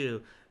 though,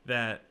 too.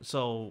 That,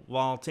 so,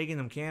 while taking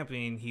them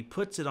camping, he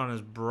puts it on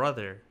his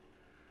brother,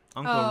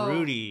 Uncle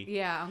Rudy.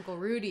 Yeah, Uncle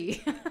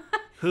Rudy.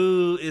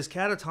 Who is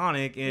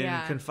catatonic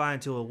and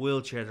confined to a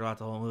wheelchair throughout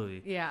the whole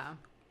movie. Yeah.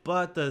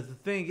 But the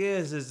thing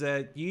is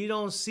that you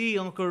don't see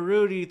Uncle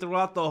Rudy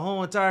throughout the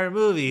whole entire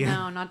movie.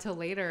 No, not till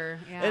later.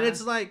 Yeah. And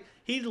it's like,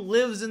 he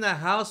lives in the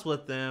house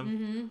with them.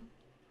 Mm-hmm.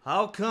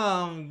 How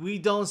come we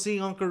don't see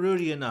Uncle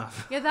Rudy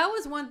enough? Yeah, that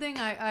was one thing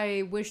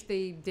I wish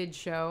they did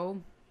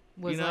show.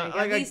 Was, you know,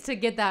 like at least to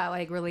get that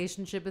like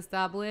relationship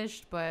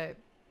established, but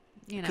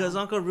you know. Because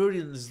Uncle Rudy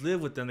is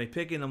live with them. They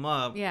picking him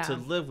up to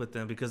live with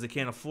them because they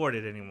can't afford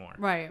it anymore.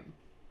 Right.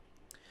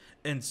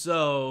 And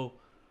so,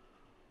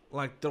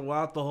 like,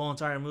 throughout the whole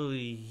entire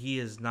movie, he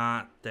is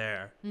not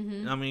there.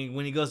 Mm-hmm. I mean,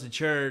 when he goes to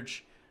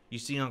church, you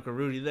see Uncle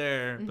Rudy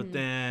there, but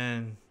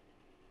then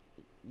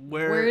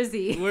where is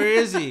he? Where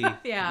is he?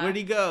 Yeah. Where'd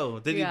he go?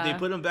 Did they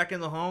put him back in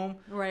the home?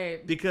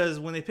 Right. Because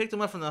when they picked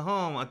him up from the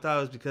home, I thought it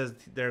was because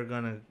they're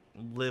gonna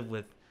live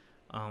with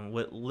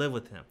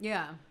him.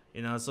 Yeah.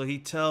 You know, so he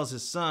tells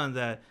his son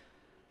that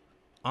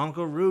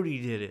Uncle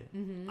Rudy did it.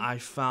 Mm-hmm. I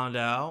found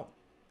out.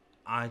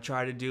 I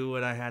tried to do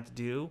what I had to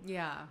do.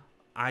 Yeah.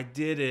 I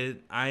did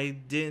it. I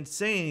didn't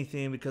say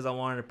anything because I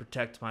wanted to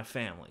protect my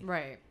family.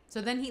 Right.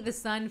 So then the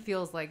son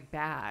feels like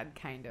bad,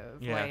 kind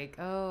of. Yeah. Like,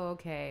 oh,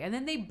 okay. And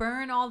then they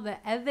burn all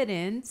the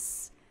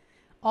evidence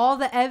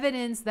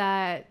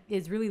that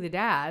is really the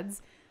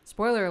dad's.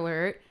 Spoiler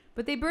alert.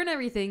 But they burn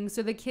everything,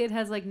 so the kid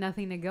has like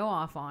nothing to go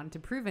off on to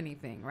prove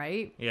anything,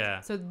 right? Yeah.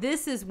 So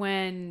this is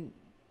when,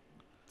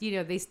 you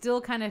know, they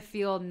still kind of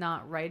feel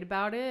not right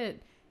about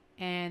it,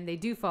 and they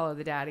do follow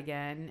the dad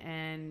again,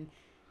 and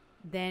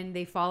then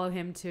they follow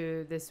him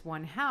to this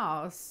one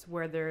house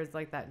where there's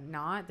like that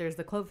knot. There's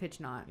the Clovehitch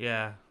knot.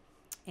 Yeah.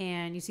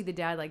 And you see the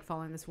dad like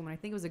following this woman. I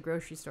think it was a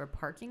grocery store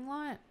parking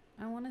lot,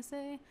 I want to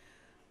say.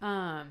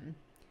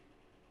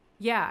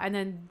 Yeah, and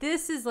then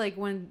this is like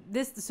when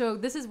this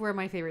is where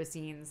my favorite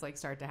scenes like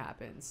start to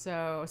happen.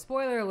 So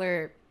spoiler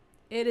alert,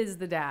 it is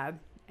the dad.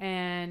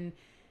 And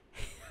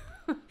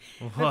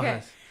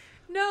okay.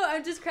 No,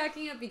 I'm just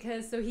cracking up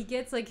because so he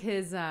gets like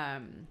his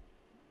the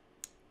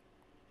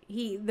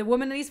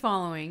woman that he's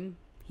following,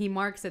 he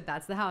marks it,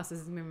 that's the house.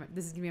 This is gonna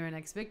be my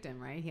next victim,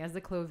 right? He has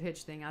the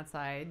Clovehitch thing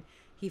outside.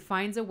 He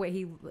finds a way,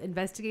 he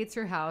investigates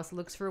her house,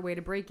 looks for a way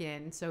to break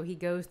in. So he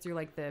goes through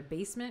like the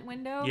basement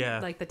window. Yeah.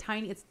 Like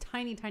it's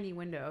tiny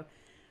window.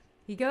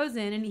 He goes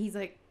in and he's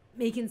like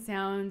making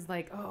sounds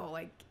like, oh,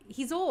 like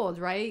he's old,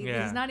 right?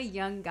 Yeah. He's not a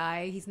young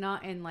guy. He's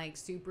not in like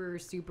super,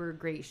 super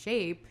great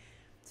shape.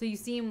 So you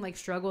see him like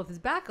struggle with his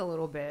back a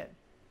little bit.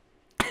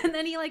 And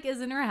then he like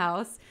is in her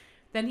house.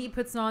 Then he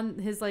puts on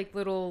his like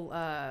little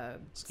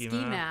ski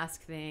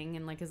mask thing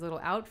and like his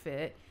little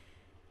outfit.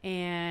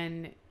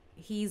 And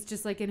he's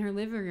just like in her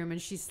living room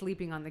and she's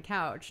sleeping on the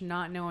couch,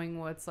 not knowing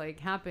what's like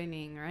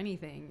happening or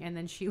anything. And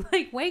then she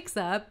like wakes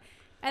up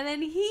and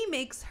then he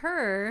makes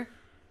her,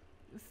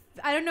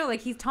 I don't know, like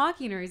he's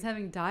talking to her, he's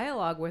having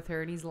dialogue with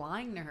her and he's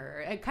lying to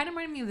her. It kind of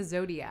reminded me of the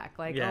Zodiac.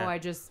 Like, oh,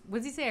 what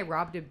does he say? I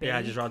robbed a bank. Yeah,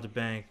 I just robbed a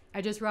bank.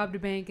 I just robbed a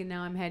bank and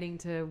now I'm heading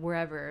to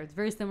wherever. It's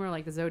very similar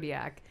like the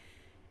Zodiac.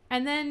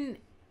 And then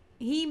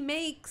he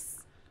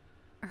makes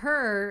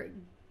her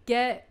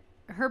get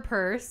her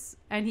purse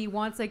and he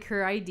wants like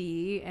her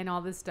ID and all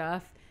this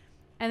stuff.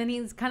 And then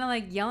he's kind of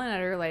like yelling at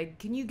her like,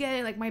 can you get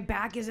it? Like my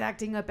back is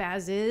acting up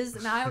as is.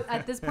 And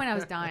at this point I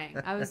was dying.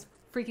 I was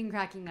freaking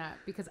cracking up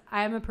because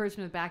I am a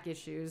person with back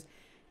issues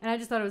and I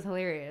just thought it was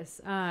hilarious.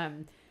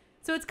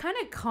 So it's kind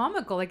of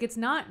comical. Like it's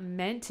not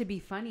meant to be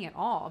funny at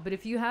all. But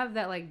if you have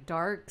that like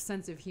dark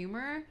sense of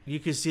humor,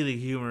 you could see the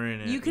humor in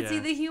it. You could see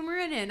the humor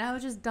in it. And I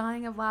was just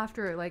dying of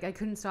laughter. Like I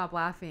couldn't stop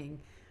laughing.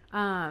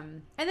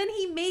 And then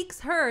he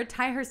makes her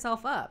tie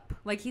herself up.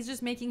 Like he's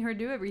just making her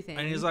do everything.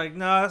 And he's like,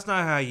 no, that's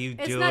not how you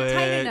do it. It's not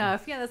tight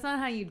enough. Yeah, that's not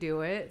how you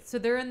do it. So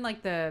they're in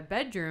like the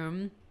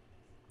bedroom.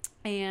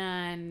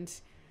 And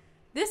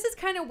this is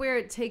kind of where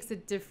it takes a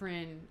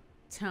different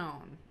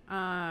tone.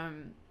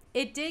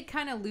 It did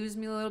kind of lose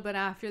me a little bit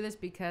after this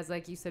because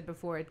like you said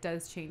before, it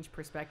does change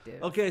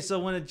perspective. Okay, so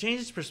when it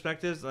changes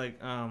perspectives,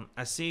 like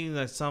I see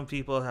that some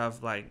people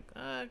have like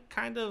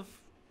kind of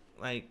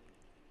like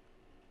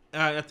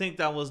I think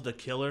that was the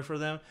killer for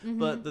them. Mm-hmm.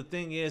 But the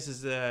thing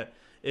is that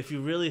if you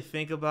really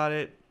think about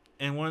it,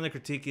 and one of the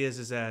critique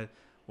is that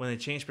when they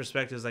change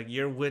perspectives, like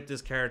you're with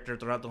this character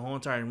throughout the whole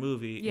entire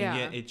movie, and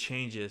yet it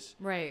changes.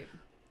 Right.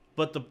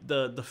 But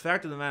the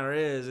fact of the matter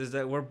is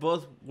that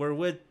we're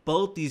with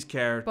both these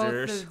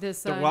characters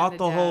throughout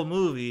the whole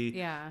movie.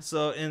 Yeah.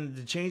 So in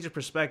the change of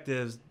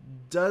perspectives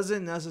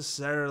doesn't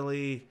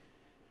necessarily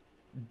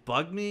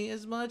bug me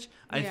as much.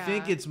 I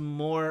think it's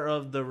more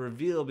of the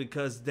reveal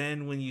because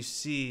then when you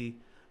see,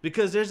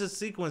 because there's a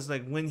sequence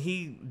like when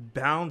he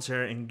bounds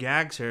her and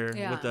gags her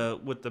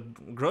with the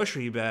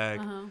grocery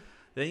bag,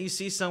 then you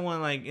see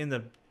someone like in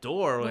the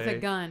doorway with a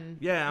gun.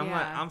 Yeah,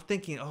 I'm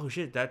thinking, oh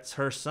shit, that's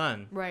her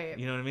son. Right.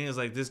 You know what I mean? It's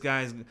like this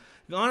guy's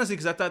honestly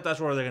because I thought that's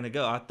where they're gonna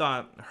go. I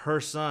thought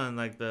her son,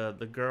 like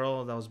the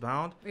girl that was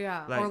bound.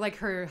 Yeah. Like, or like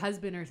her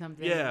husband or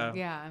something. Yeah.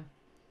 Yeah.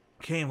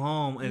 Came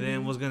home and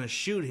then was gonna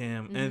shoot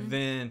him and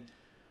then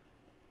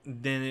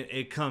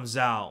it comes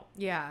out.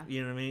 Yeah.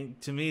 You know what I mean?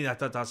 To me, I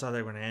thought that's how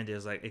they were gonna end it.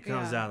 It's like it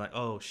comes out like,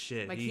 oh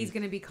shit. Like he's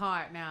gonna be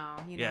caught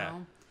now, you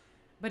know?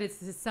 But it's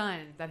his son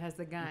that has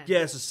the gun.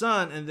 Yeah, it's the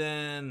son, and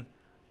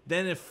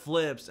then it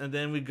flips, and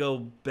then we go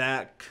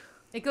back.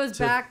 It goes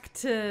back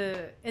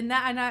to at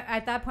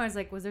that point I was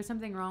like, was there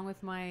something wrong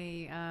with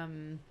my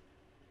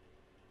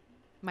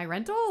my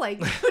rental? Like,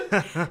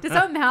 did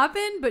something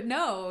happen? But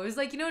no, it was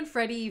like, you know, in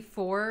Freddy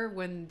 4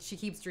 when she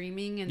keeps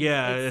dreaming and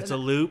it's a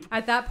loop.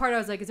 At that part, I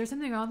was like, is there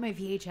something wrong with my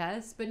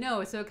VHS? But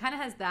no, so it kind of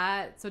has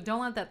that. So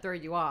don't let that throw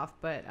you off.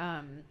 But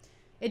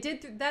it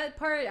did that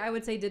part. I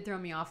would say did throw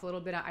me off a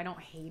little bit. I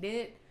don't hate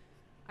it.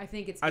 I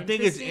think it's. I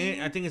think it's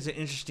an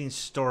interesting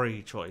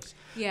story choice.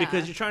 Yeah.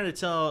 Because you're trying to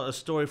tell a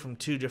story from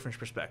two different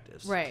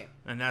perspectives. Right.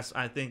 And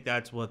I think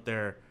that's what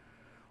I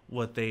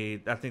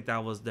think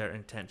that was their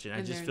intention.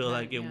 I just feel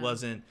like it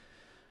wasn't.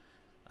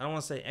 I don't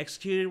want to say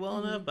executed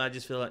well enough, but I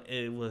just feel like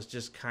it was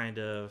just kind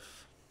of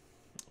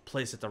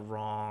placed at the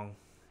wrong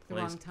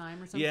place. Wrong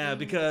time or something. Yeah,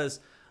 because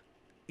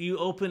you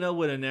open up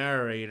with a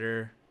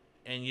narrator,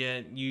 and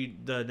yet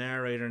the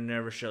narrator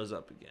never shows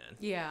up again.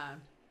 Yeah.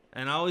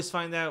 And I always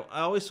find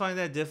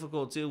that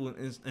difficult too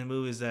in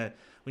movies, that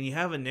when you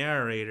have a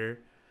narrator,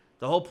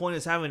 the whole point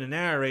is having a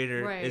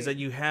narrator is that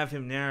you have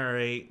him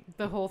narrate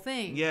the whole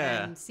thing.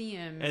 Yeah. And see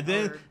him. And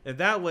then and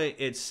that way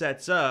it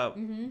sets up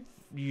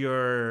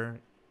your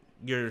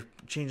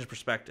change of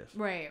perspective.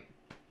 Right.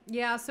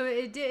 Yeah, so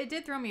it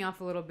did throw me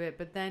off a little bit,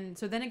 but then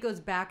it goes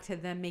back to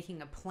them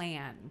making a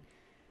plan.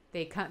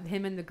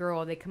 Him and the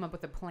girl, they come up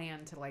with a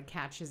plan to like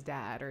catch his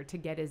dad or to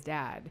get his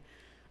dad.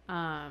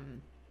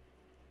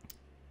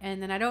 And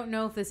then I don't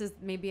know if this is,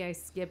 maybe I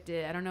skipped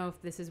it. I don't know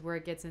if this is where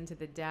it gets into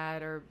the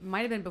dad, or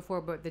might have been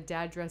before, but the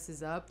dad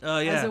dresses up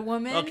as a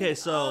woman. Okay,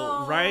 so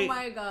oh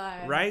my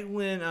God. right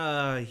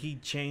when he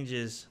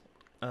changes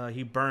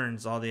he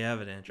burns all the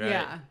evidence, right?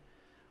 Yeah.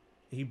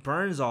 He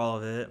burns all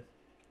of it,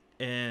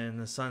 and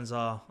the son's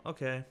all,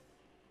 okay.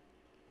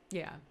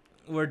 Yeah.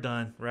 We're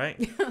done,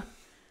 right?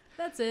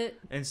 That's it.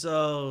 And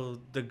so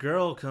the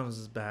girl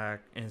comes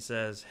back and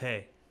says,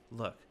 hey,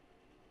 look,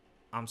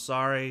 I'm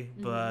sorry,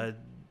 but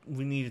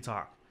we need to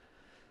talk.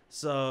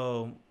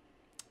 So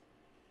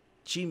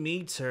he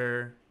meets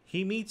her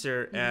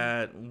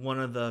at one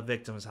of the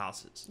victims'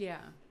 houses. Yeah.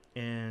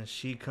 And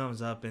she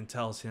comes up and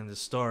tells him the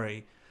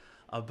story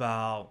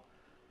about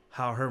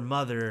how her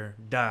mother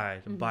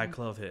died by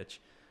Clovehitch.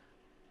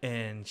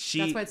 And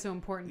that's why it's so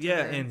important to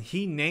her. and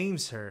he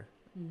names her.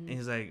 And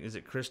he's like, is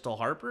it Crystal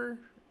Harper?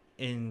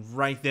 And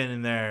right then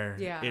and there,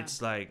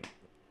 it's like,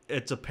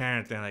 it's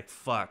apparent that, like,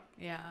 fuck.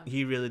 Yeah.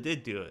 He really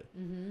did do it.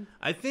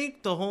 I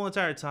think the whole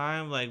entire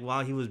time, like,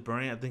 while he was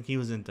burning, I think he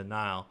was in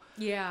denial.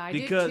 Yeah, I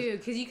did too.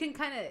 Because you can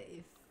kind of,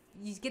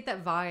 you get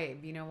that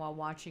vibe, you know, while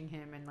watching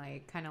him and,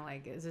 like, kind of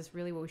like, is this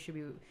really what we should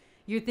be,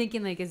 you're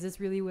thinking, like, is this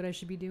really what I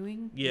should be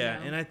doing? Yeah, you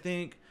know? and I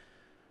think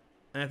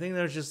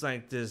there's just,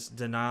 like, this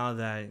denial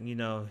that, you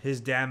know, his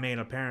dad made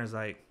apparent,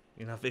 like,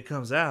 you know, if it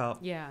comes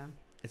out. Yeah.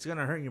 It's going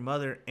to hurt your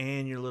mother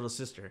and your little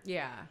sister.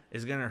 Yeah.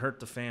 It's going to hurt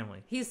the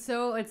family. It's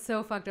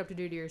so fucked up to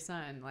do to your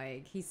son.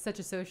 Like, he's such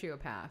a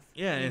sociopath.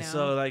 Yeah, and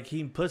so, like,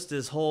 he puts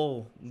this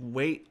whole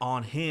weight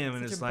on him,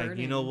 and it's like,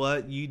 you know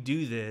what? You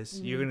do this,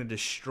 you're going to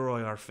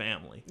destroy our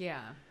family. Yeah.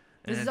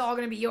 This is all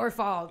going to be your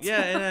fault.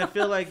 Yeah, and I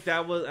feel like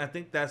I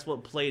think that's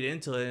what played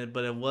into it,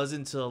 but it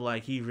wasn't until,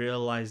 like, he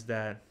realized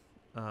that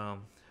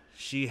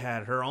she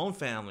had her own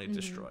family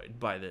destroyed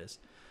by this.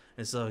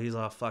 And so he's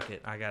like, fuck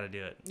it, I got to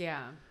do it.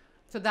 Yeah.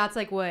 So that's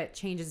like what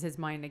changes his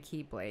mind to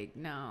keep like,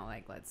 no,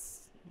 like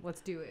let's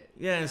do it.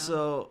 Yeah, and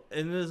so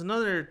there's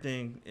another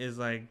thing is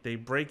like they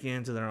break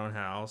into their own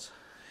house.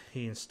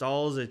 He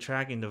installs a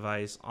tracking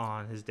device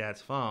on his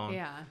dad's phone.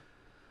 Yeah.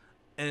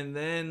 And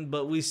then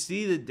but we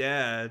see the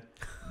dad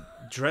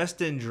dressed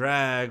in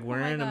drag,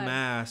 wearing a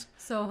mask.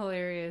 So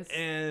hilarious.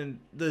 And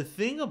the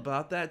thing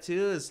about that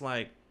too is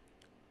like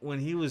when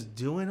he was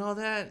doing all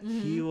that,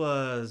 he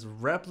was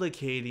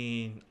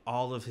replicating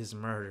all of his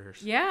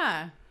murders.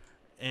 Yeah.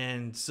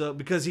 And so,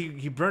 because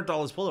he burnt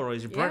all his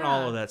Polaroids, he burnt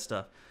all of that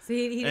stuff. So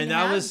he didn't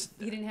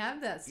have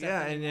that stuff.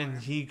 Yeah, anymore. and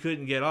he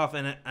couldn't get off.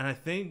 And I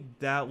think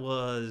that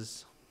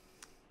was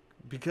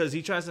because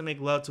he tries to make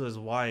love to his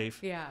wife.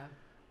 Yeah.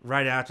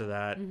 Right after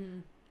that,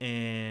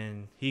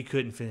 and he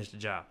couldn't finish the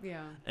job.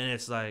 Yeah. And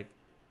it's like,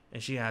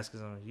 and she asks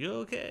him, "You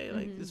okay?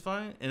 Like it's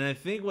fine." And I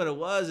think what it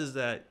was is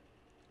that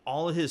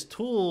all of his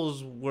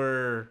tools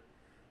were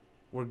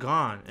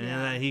gone, and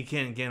then he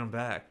can't get them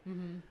back.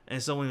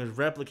 And so when he was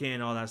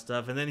replicating all that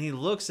stuff, and then he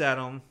looks at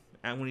them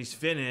and when he's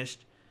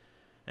finished,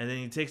 and then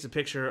he takes a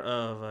picture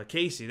of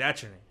Casey.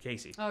 That's her name,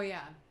 Casey. Oh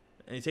yeah.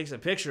 And he takes a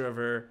picture of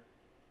her,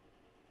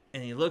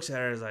 and he looks at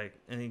her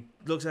and he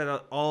looks at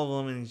all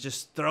of them, and he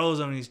just throws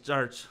them, and he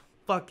starts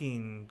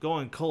fucking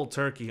going cold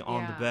turkey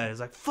on the bed. It's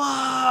like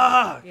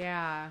fuck.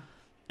 Yeah.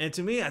 And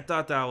to me, I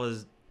thought that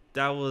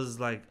was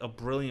like a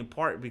brilliant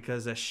part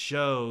because that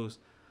shows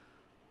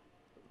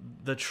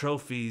the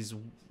trophies,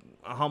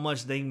 how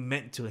much they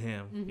meant to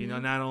him, you know,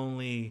 not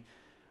only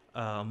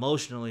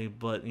emotionally,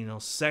 but, you know,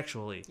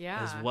 sexually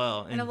as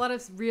well. And a lot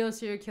of real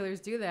serial killers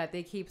do that.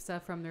 They keep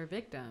stuff from their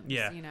victims,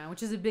 you know,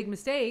 which is a big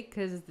mistake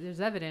because there's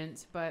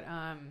evidence, but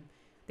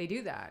they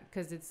do that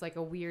because it's like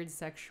a weird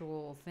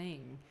sexual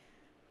thing.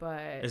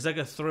 But it's like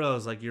a thrill.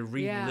 It's like you're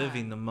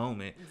reliving the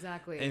moment.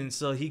 Exactly. And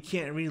so he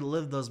can't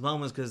relive those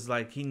moments because,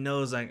 like, he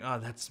knows, like, oh,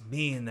 that's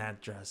me in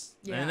that dress.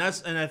 Yeah.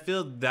 And I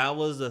feel that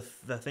was the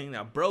thing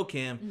that broke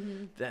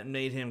him, that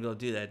made him go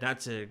do that. Not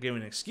to give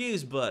an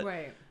excuse, but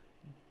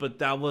but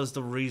that was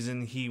the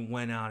reason he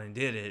went out and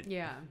did it.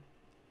 Yeah.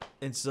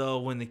 And so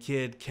when the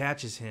kid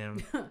catches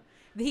him,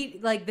 the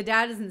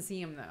dad doesn't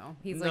see him though.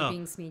 He's like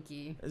being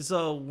sneaky.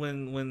 So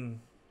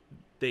when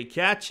they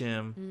catch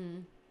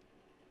him.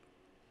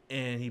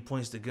 And he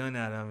points the gun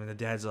at him, and the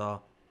dad's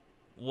all,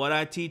 "What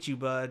I teach you,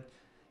 bud?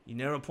 You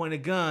never point a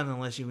gun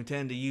unless you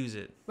intend to use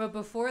it." But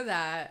before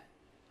that,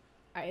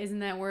 isn't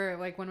that where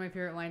like one of my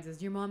favorite lines is,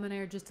 "Your mom and I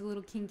are just a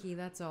little kinky,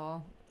 that's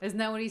all." Isn't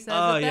that what he says?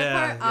 Oh,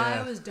 that part,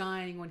 I was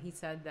dying when he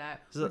said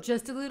that. So, we're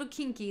just a little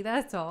kinky,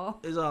 that's all.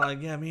 It's all like,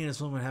 yeah, me and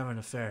this woman have an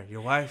affair.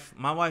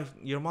 My wife,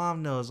 your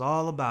mom knows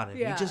all about it.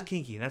 You're just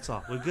kinky, that's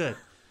all. We're good.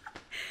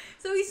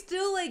 So he's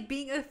still, like,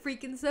 being a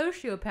freaking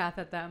sociopath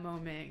at that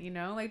moment, you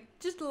know? Like,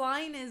 just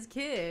lying to his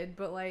kid,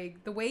 but,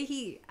 like, the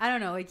way I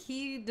don't know, like,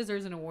 he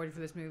deserves an award for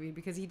this movie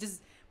because he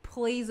just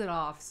plays it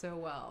off so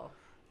well,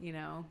 you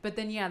know? But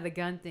then, the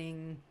gun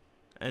thing.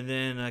 And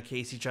then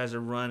Casey tries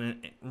to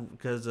run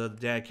because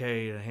dad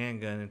carried a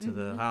handgun into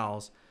the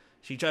house.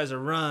 She tries to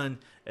run,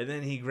 and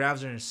then he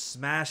grabs her and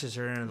smashes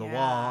her into the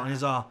wall, and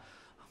he's all...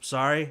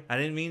 Sorry, I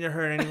didn't mean to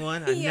hurt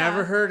anyone. I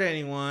never hurt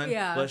anyone,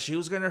 but she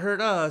was going to hurt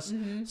us.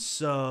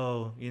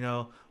 So, you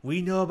know,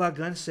 we know about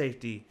gun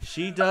safety.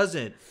 She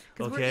doesn't,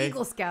 because we're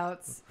Eagle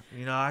Scouts.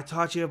 You know, I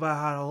taught you about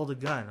how to hold a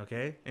gun,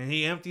 okay? And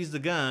he empties the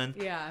gun.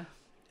 Yeah.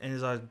 And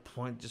he's like,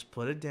 just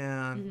put it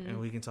down and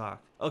we can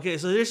talk. Okay,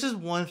 so there's just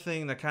one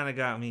thing that kind of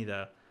got me,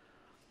 though.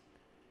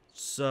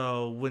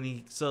 So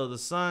the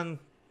son,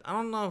 I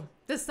don't know.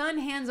 The son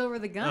hands over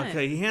the gun.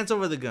 Okay, he hands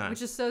over the gun,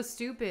 which is so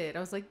stupid. I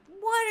was like,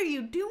 what are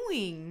you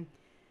doing?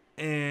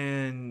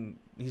 And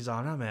he's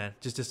all, "No, man,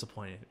 just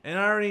disappointed." And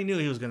I already knew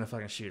he was gonna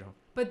fucking shoot him.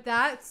 But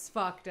that's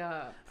fucked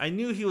up. I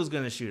knew he was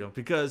gonna shoot him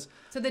because.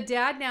 So the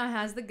dad now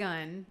has the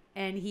gun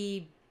and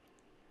he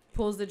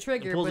pulls the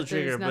trigger.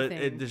 There's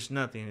nothing. There's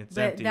nothing. It's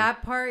but empty.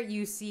 that part,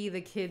 you see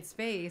the kid's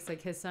face,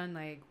 like his son,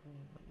 like,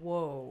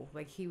 whoa,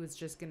 like he was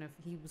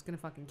gonna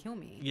fucking kill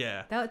me.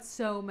 Yeah. That's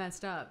so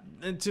messed up.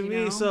 And to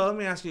me, so let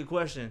me ask you a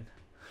question: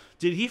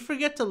 did he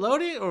forget to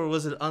load it, or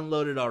was it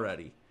unloaded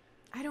already?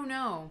 I don't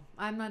know.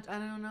 I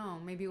don't know.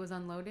 Maybe it was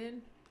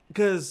unloaded.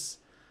 Because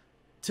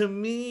to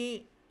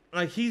me,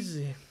 like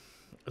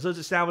so it's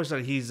established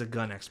that he's a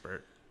gun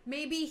expert.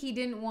 Maybe he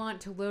didn't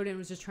want to load it and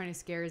was just trying to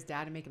scare his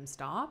dad and make him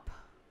stop,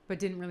 but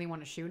didn't really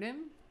want to shoot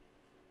him.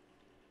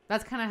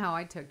 That's kind of how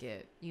I took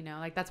it,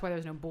 like that's why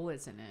there's no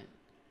bullets in it.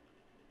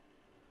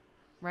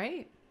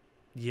 Right?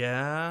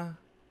 Yeah.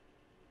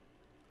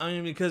 I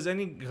mean, because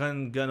any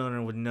gun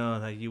owner would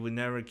know that you would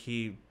never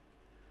keep.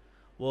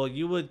 Well,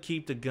 you would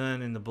keep the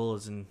gun and the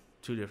bullets in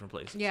two different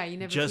places. Yeah, you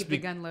never keep the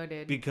gun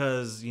loaded.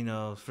 Because,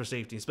 for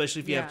safety.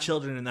 Especially if you have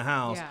children in the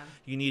house,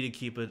 you need to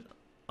keep it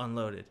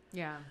unloaded.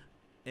 Yeah.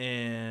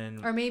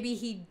 And or maybe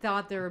he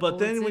thought there were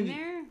bullets in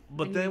there.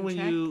 But then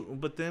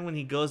when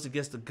he goes to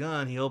get the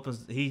gun,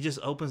 he just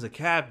opens the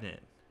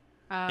cabinet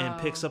and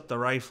picks up the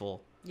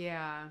rifle.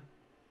 Yeah.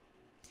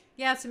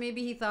 Yeah, so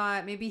maybe he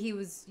thought, he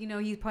was,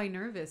 he's probably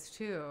nervous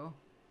too.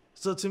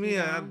 So to me,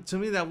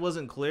 that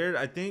wasn't clear.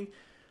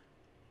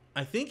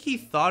 I think he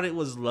thought it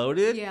was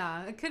loaded.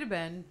 Yeah, it could have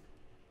been.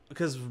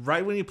 Because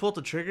right when he pulled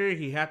the trigger,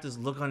 he had this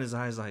look on his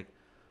eyes like,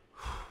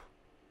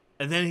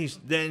 and then he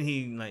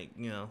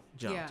jumped.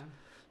 Yeah.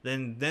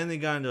 Then they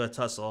got into a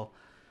tussle,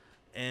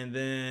 and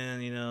then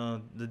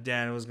the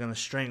dad was gonna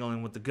strangle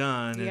him with the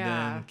gun, and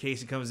then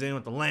Casey comes in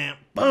with the lamp.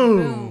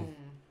 Boom.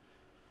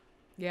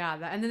 Yeah,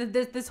 and then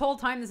this whole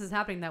time this is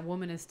happening, that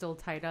woman is still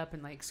tied up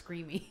and like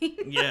screaming.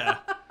 Yeah.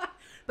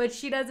 But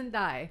she doesn't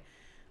die.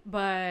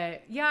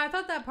 But yeah, I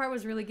thought that part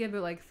was really good,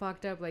 but like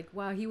fucked up. Like,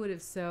 wow, he would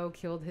have so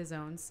killed his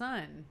own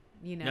son.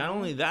 Not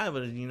only that,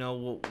 but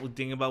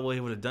think about what he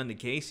would have done to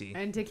Casey.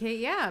 And to Kate,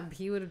 yeah,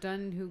 he would have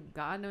done who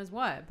God knows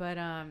what. But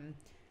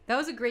that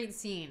was a great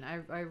scene.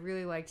 I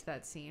really liked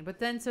that scene. But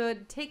then so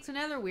it takes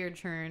another weird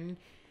turn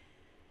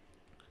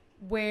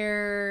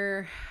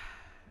where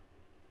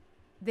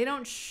they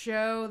don't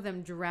show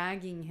them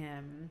dragging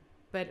him.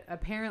 But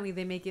apparently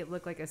they make it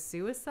look like a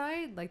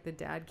suicide, like the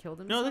dad killed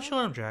himself. No, they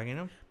show him dragging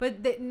him.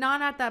 But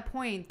not at that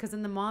point, because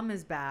then the mom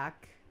is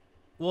back.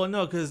 Well,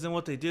 no, because then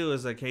what they do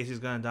is like Casey's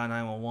gonna dial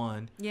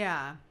 911.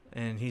 Yeah.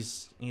 And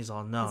he's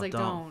all, no, like,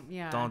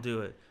 don't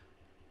do it.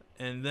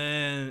 And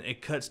then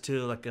it cuts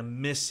to like a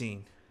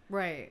missing.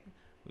 Right.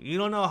 You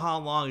don't know how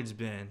long it's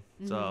been,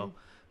 so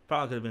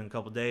probably could have been a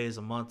couple days,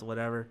 a month,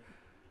 whatever.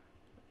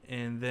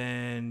 And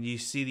then you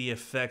see the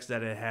effects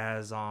that it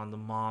has on the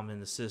mom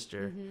and the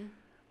sister.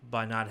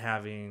 By not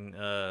having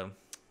the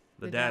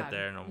dad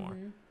there no more.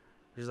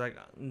 He's like,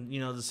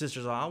 the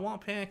sister's like, I want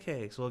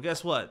pancakes. Well,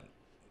 guess what?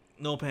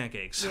 No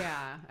pancakes.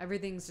 Yeah,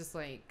 everything's just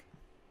like,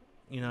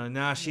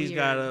 now she's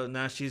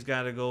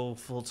gotta go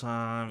full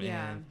time,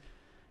 and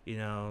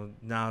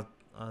now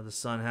the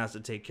son has to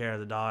take care of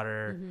the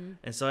daughter,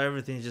 and so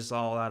everything's just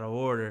all out of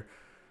order.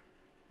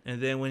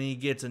 And then when he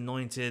gets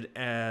anointed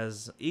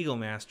as Eagle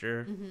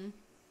Master,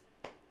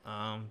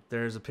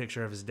 there's a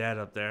picture of his dad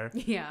up there.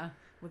 Yeah.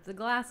 With the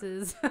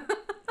glasses.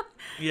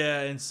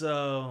 Yeah, and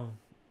so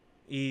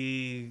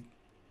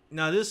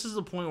now this is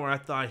the point where I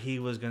thought he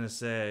was going to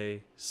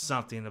say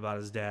something about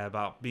his dad,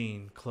 about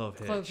being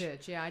Clovehitch.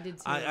 Clovehitch, yeah, I did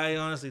too. I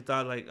honestly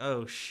thought like,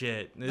 oh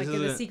shit. Like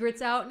the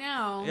secret's out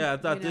now. Yeah, I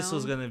thought this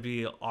was going to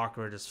be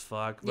awkward as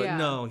fuck. But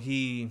no,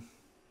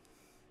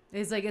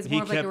 it's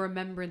more of like a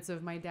remembrance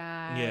of my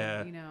dad.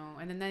 Yeah.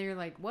 And then you're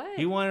like, what?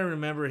 He wanted to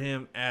remember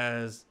him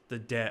as the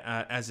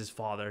dad, as his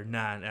father,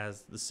 not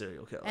as the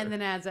serial killer. And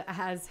then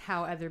as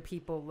how other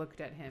people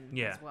looked at him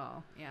as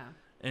well. Yeah.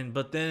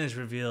 But then it's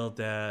revealed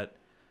that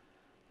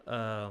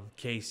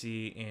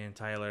Casey and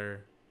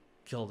Tyler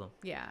killed him.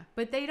 Yeah,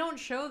 but they don't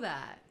show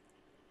that.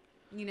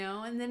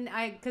 And then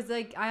I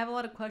have a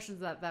lot of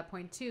questions at that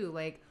point too.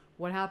 Like,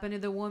 what happened to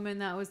the woman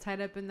that was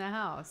tied up in the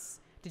house?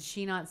 Did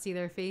she not see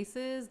their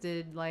faces?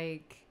 Did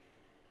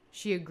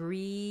she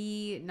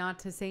agree not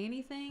to say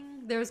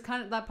anything? There was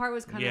that part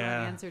was kind of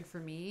unanswered for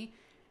me.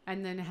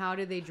 And then how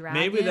did they drag him?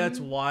 Maybe that's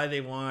why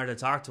they wanted to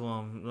talk to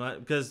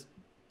him, because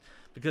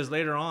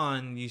later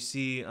on you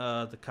see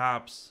the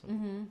cops.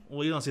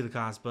 Well, you don't see the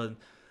cops, but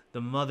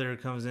the mother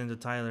comes into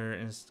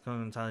Tyler's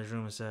room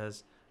and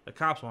says the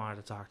cops wanted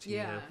to talk to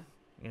you.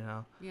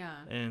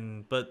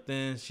 Yeah. But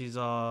then she's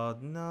all,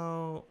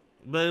 no.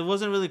 But it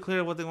wasn't really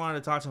clear what they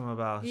wanted to talk to him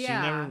about.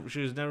 Yeah.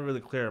 She was never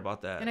really clear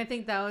about that. And I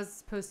think that was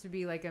supposed to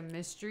be like a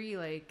mystery,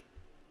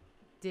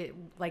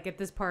 at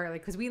this part,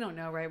 because we don't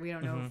know, right? We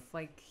don't know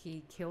if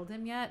he killed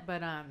him yet,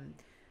 but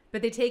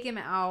they take him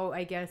out,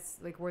 I guess,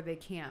 where they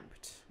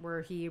camped,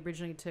 where he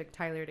originally took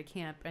Tyler to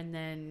camp, and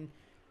then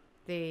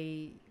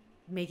they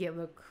make it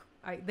look.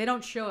 They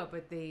don't show it,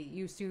 but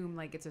you assume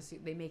like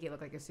they make it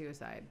look like a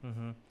suicide.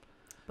 Mm-hmm.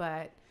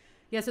 But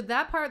yeah, so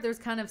that part, there's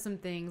kind of some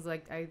things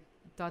like I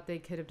thought they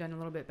could have done a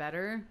little bit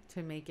better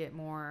to make it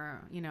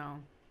more,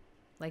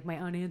 like my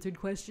unanswered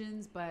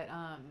questions. But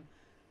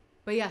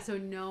yeah, so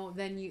no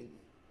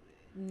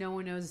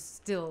one knows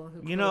still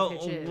who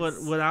Clovehitch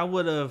is. What I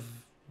would have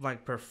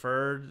like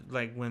preferred,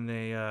 like when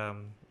they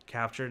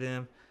captured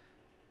him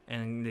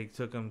and they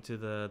took him to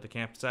the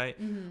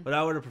campsite. Mm-hmm. What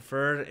I would have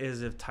preferred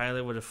is if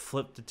Tyler would have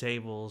flipped the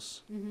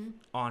tables mm-hmm.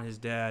 on his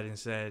dad and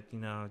said,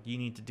 you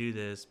need to do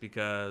this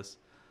because,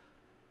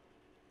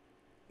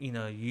 you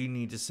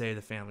need to say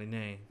the family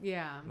name.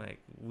 Yeah. Like,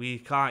 we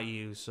caught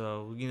you.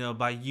 So,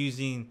 by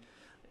using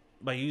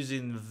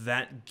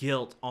that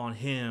guilt on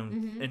him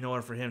mm-hmm. in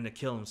order for him to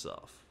kill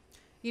himself.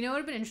 It would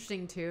have been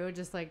interesting too,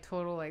 just like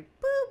total like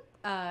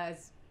boop.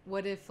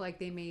 What if like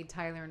they made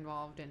Tyler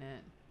involved in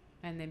it?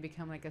 And they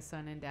become like a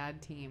son and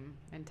dad team,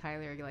 and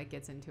Tyler like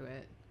gets into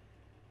it.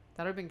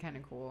 That would have been kind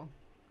of cool.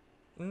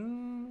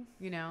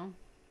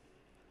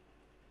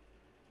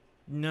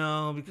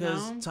 No,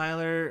 because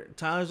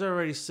Tyler's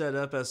already set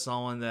up as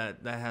someone that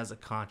has a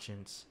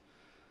conscience.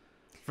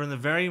 From the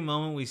very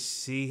moment we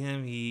see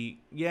him, he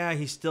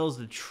steals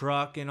the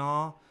truck and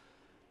all,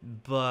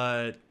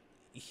 but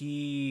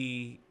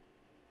he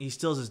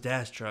steals his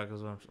dad's truck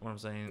is what I'm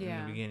saying in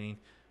the beginning.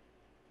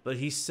 But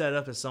he's set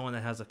up as someone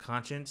that has a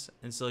conscience,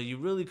 and so you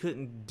really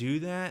couldn't do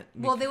that.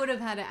 Well, they would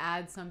have had to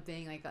add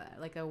something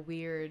like a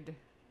weird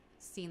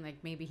scene, like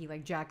maybe he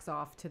like jacks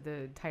off to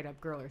the tied up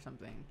girl or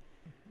something.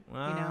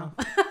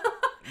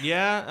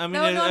 Yeah, I mean,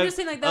 no, I'm just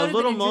saying like that a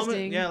little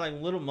moment,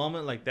 like little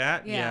moment like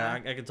that. Yeah,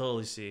 I could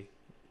totally see.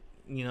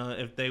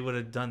 If they would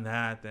have done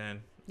that,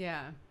 then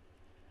yeah.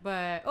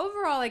 But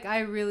overall, like I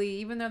really,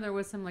 even though there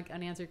was some like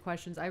unanswered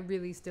questions, I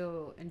really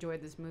still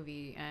enjoyed this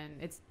movie,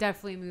 and it's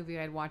definitely a movie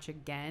I'd watch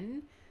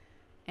again.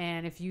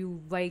 And if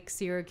you like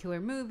serial killer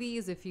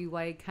movies, if you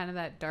like kind of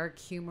that dark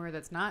humor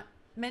that's not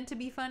meant to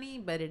be funny,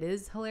 but it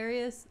is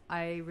hilarious,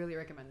 I really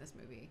recommend this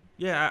movie.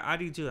 Yeah, I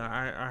do too.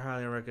 I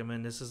highly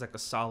recommend. This is like a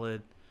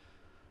solid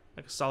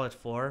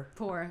 4.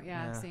 4,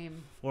 yeah.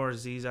 Same. 4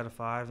 Z's out of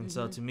 5, and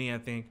so to me, I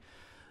think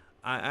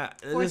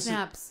 4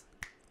 snaps.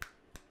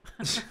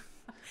 It's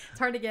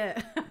hard to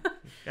get.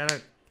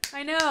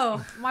 I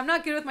know. I I'm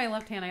not good with my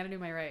left hand. I gotta do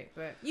my right,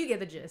 but you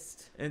get the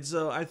gist. And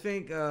so I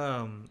think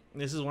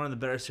this is one of the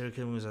better serial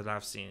killer movies that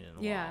I've seen in a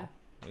while.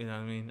 You know what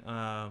I mean?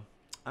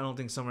 I don't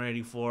think Summer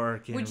 84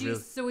 can. Would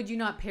you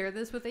not pair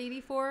this with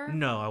 84?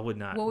 No, I would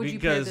not. What would you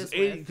pair this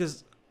with?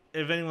 Because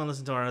if anyone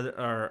listened to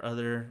our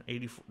other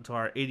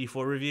 84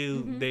 review,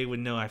 mm-hmm. they would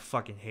know I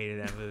fucking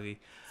hated that movie.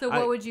 So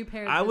what would you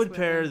pair? I would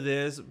pair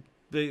this.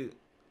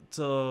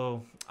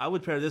 So I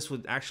would pair this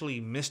with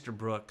actually Mr.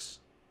 Brooks.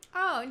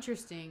 Oh,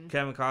 interesting.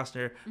 Kevin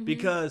Costner, mm-hmm.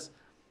 because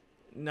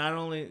not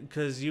only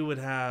because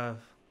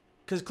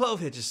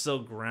Clovehitch is so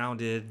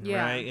grounded,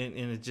 right,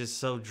 and it's just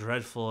so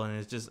dreadful, and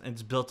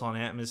it's built on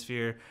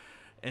atmosphere,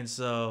 and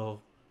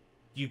so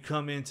you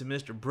come into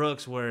Mr.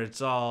 Brooks where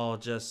it's all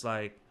just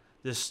like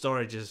this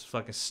story just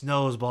fucking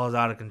snowballs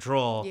out of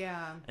control,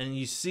 and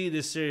you see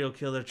this serial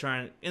killer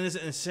trying, and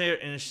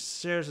it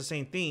shares the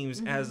same themes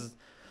mm-hmm. as.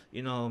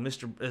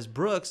 As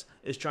Brooks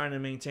is trying to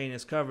maintain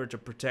his cover to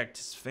protect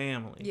his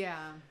family.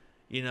 Yeah.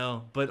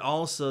 But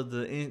also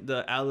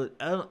the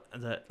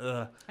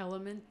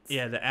elements.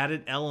 Yeah, the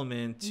added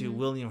element to mm-hmm.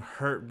 William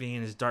Hurt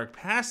being his dark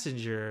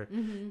passenger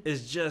mm-hmm.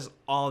 is just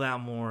all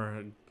that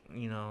more,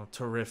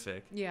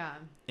 terrific. Yeah.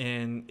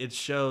 And it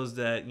shows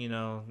that,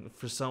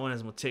 for someone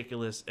as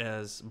meticulous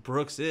as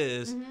Brooks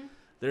is, mm-hmm.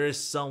 there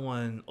is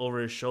someone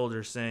over his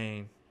shoulder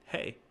saying,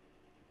 "Hey,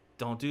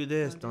 don't do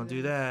this, don't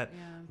do that.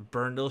 Yeah.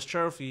 Burn those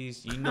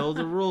trophies. You know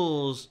the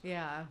rules."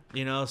 Yeah.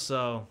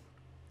 So.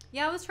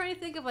 Yeah, I was trying to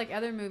think of like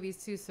other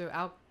movies too. So,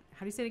 how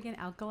do you say it again?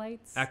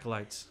 Acolytes.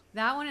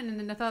 That one, and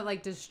then I thought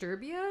like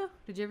Disturbia.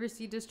 Did you ever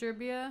see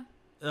Disturbia?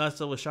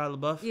 So with Shia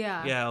LaBeouf.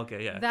 Yeah. Yeah.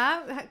 Okay. Yeah.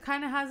 That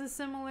kind of has a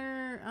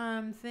similar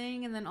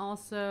thing, and then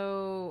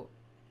also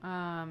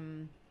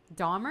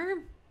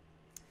Dahmer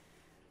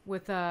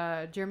with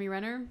Jeremy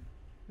Renner.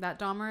 That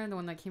Dahmer, the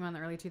one that came out in the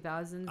early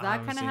 2000s,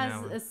 that kind of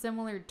has a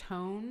similar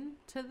tone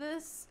to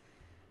this.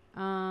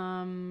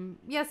 Summer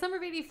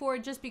of 84,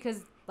 just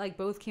because like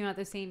both came out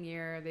the same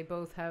year, they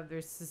both have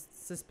their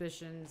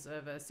suspicions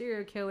of a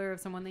serial killer, of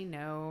someone they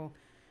know,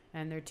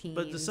 and their teens.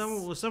 But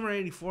Summer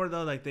 84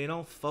 though, like they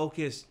don't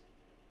focus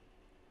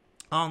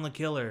on the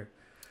killer.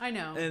 I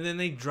know. And then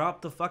they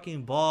drop the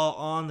fucking ball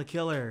on the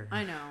killer.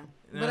 I know.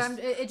 But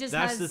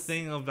that's the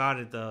thing about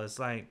it though. It's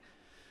like,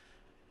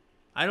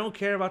 I don't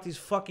care about these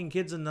fucking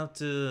kids enough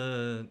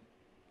to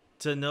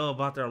know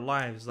about their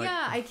lives. Like,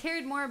 yeah, I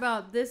cared more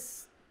about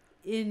this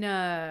in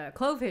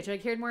Clovehitch. I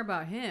cared more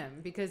about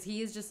him because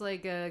he is just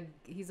like an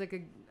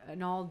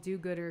all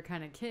do-gooder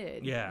kind of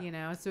kid.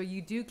 Yeah. So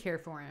you do care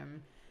for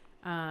him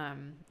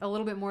a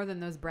little bit more than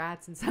those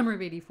brats in Summer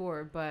of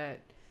 84. But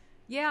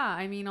yeah,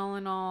 I mean, all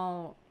in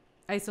all,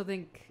 I still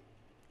think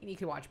you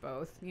could watch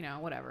both.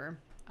 Whatever.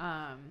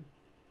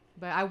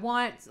 But I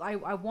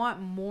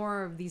want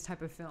more of these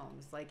type of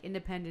films, like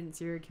independent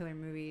serial killer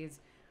movies.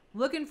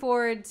 Looking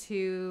forward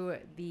to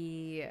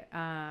the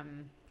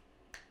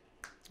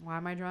why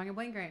am I drawing a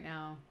blank right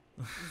now?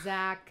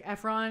 Zac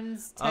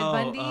Efron's Ted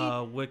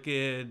Bundy.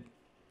 Wicked.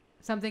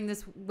 Something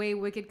this way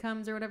wicked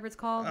comes or whatever it's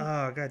called.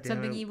 Oh, goddamn.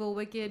 Something evil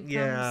wicked comes.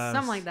 Yeah.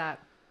 Something like that.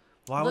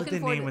 Why would they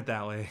name it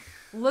that way?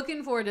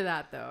 Looking forward to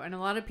that though, and a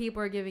lot of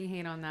people are giving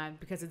hate on that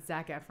because it's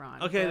Zac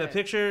Efron. Okay, the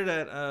picture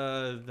that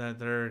that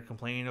they're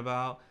complaining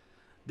about,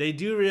 they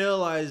do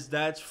realize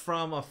that's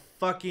from a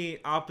fucking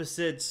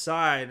opposite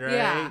side, right?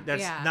 Yeah,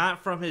 that's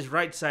not from his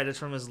right side; it's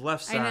from his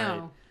left side. I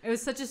know. It was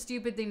such a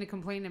stupid thing to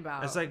complain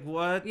about. It's like,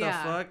 what the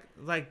fuck?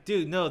 Like,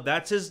 dude, no,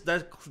 that's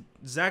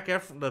Zac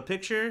Efron, the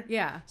picture.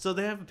 Yeah. So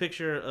they have a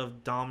picture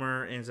of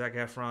Dahmer and Zac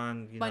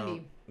Efron.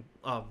 Bundy.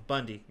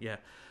 Bundy, yeah.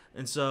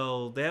 And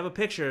so they have a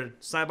picture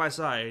side by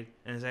side,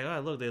 and it's like,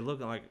 oh, look, they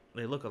look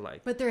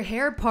alike. But their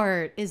hair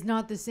part is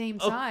not the same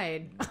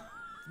side.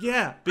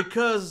 Yeah,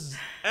 because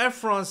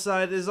Efron's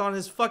side is on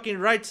his fucking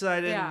right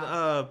side,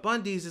 and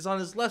Bundy's is on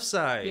his left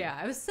side.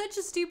 Yeah, it was such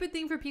a stupid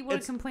thing for people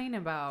to complain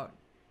about.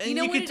 And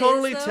you can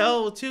totally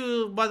tell,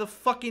 too, by the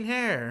fucking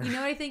hair. You know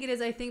what I think it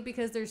is? I think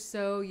because they're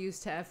so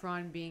used to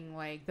Efron being,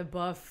 like, the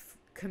buff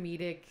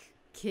comedic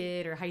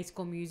kid or High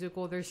School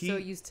Musical. They're so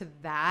used to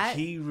that.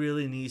 He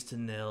really needs to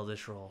nail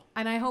this role.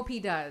 And I hope he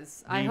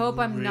does. I hope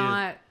I'm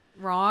not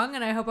wrong,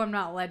 and I hope I'm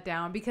not let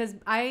down. Because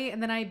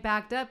I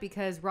backed up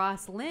because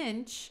Ross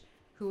Lynch,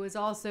 who is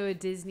also a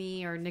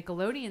Disney or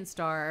Nickelodeon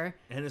star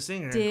and a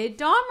singer, did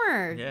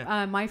Dahmer.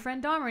 Yeah. My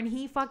Friend Dahmer, and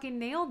he fucking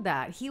nailed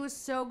that. He was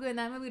so good. And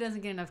that movie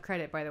doesn't get enough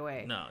credit, by the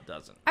way. No, it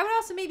doesn't. I would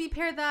also maybe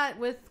pair that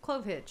with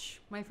Clovehitch,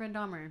 My Friend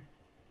Dahmer.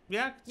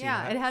 Yeah.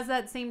 Yeah, it has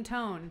that same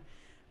tone.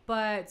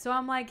 But so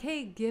I'm like,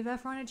 hey, give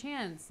Efron a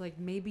chance. Like,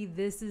 maybe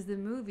this is the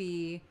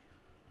movie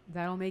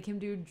that'll make him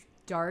do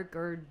dark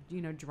or,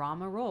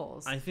 drama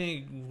roles. I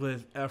think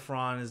with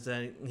Efron is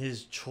that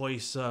his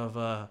choice of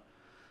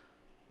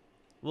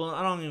well,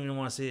 I don't even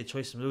want to say a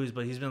choice of movies,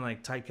 but he's been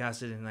like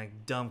typecasted in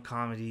like dumb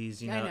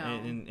comedies,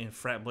 in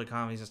frat boy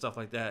comedies and stuff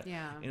like that.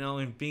 Yeah.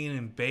 And being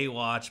in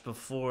Baywatch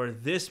before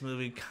this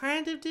movie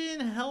kind of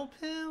didn't help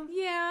him.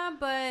 Yeah,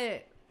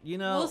 but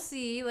we'll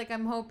see. Like,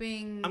 I'm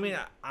hoping. I mean,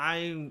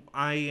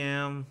 I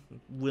am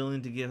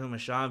willing to give him a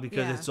shot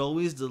because it's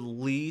always the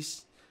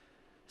least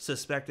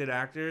suspected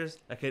actors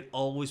that could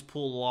always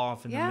pull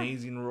off an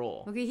amazing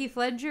role. Look at Heath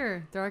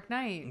Ledger, Dark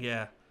Knight.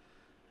 Yeah.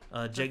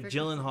 Jake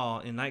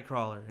Gyllenhaal in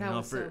Nightcrawler. That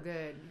was so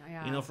good.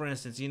 Yeah. For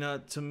instance,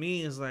 to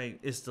me,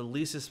 it's the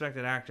least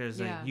suspected actors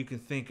that you can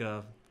think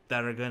of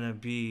that are going to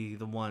be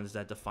the ones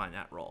that define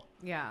that role.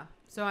 Yeah.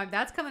 So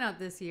that's coming out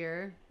this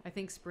year. I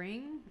think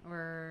spring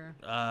or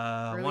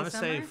I want to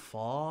say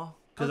fall.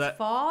 Oh, it's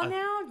fall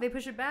now? They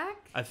push it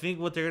back? I think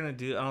what they're going to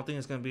do, I don't think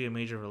it's going to be a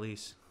major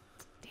release.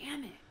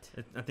 Damn it.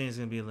 I think it's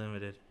going to be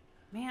limited.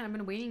 Man, I've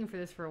been waiting for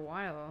this for a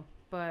while.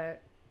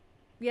 But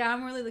yeah,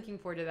 I'm really looking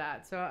forward to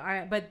that.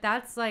 But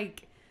that's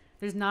like,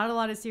 there's not a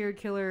lot of serial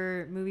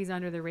killer movies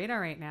under the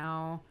radar right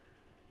now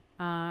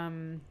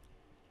that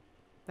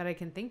I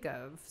can think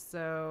of.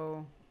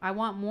 So I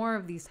want more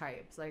of these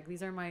types. Like,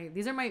 these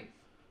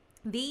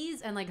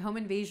and like Home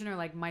Invasion are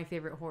like my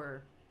favorite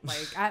horror.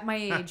 Like at my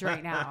age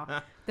right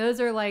now, those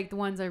are like the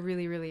ones I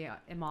really, really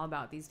am all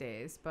about these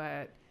days.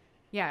 But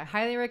yeah,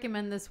 highly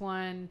recommend this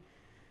one.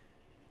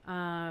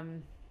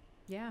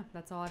 Yeah,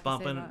 that's all I have to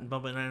say about it.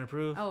 Bumping 9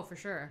 approve? Oh, for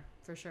sure.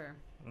 For sure.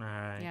 All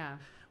right. Yeah.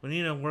 We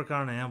need to work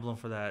on an emblem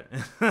for that.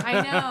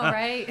 I know,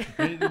 right?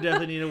 We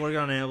definitely need to work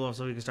on an emblem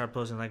so we can start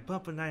posting like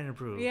Bumping 9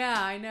 approve. Yeah,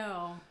 I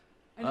know.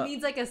 And it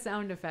needs like a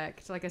sound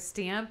effect, like a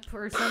stamp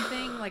or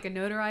something, like a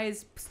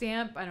notarized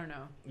stamp. I don't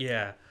know.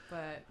 Yeah.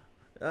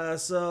 But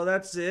so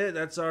that's it.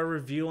 That's our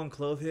review on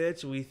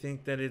Clovehitch. We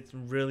think that it's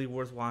really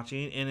worth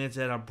watching, and it's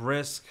at a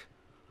brisk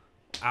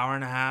hour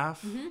and a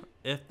half,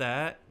 if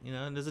that. It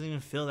doesn't even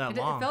feel that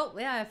long.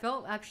 It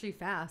felt actually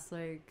fast,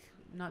 like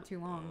not too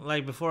long.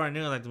 Like before I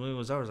knew like the movie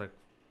was over, I was like,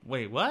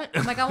 wait, what?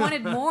 Like I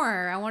wanted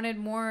more. I wanted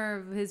more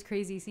of his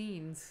crazy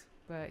scenes.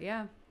 But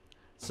yeah.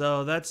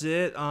 So that's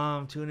it.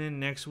 Tune in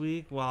next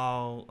week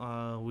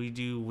while we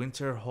do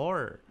winter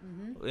horror,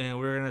 and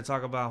we're gonna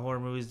talk about horror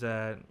movies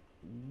that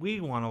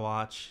we want to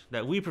watch,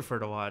 that we prefer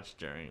to watch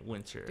during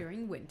winter.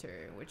 During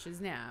winter, which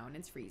is now, and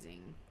it's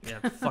freezing. Yeah,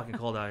 it's fucking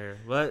cold out here.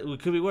 But it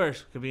could be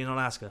worse. Could be in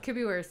Alaska. Could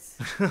be worse.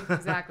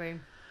 Exactly.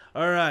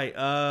 All right.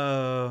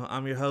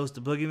 I'm your host,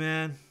 the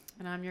Boogeyman.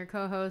 And I'm your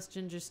co-host,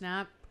 Ginger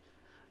Snap.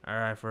 All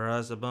right. For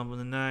us, a bump in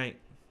the night.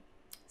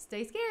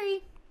 Stay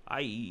scary.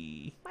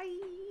 Bye. Bye.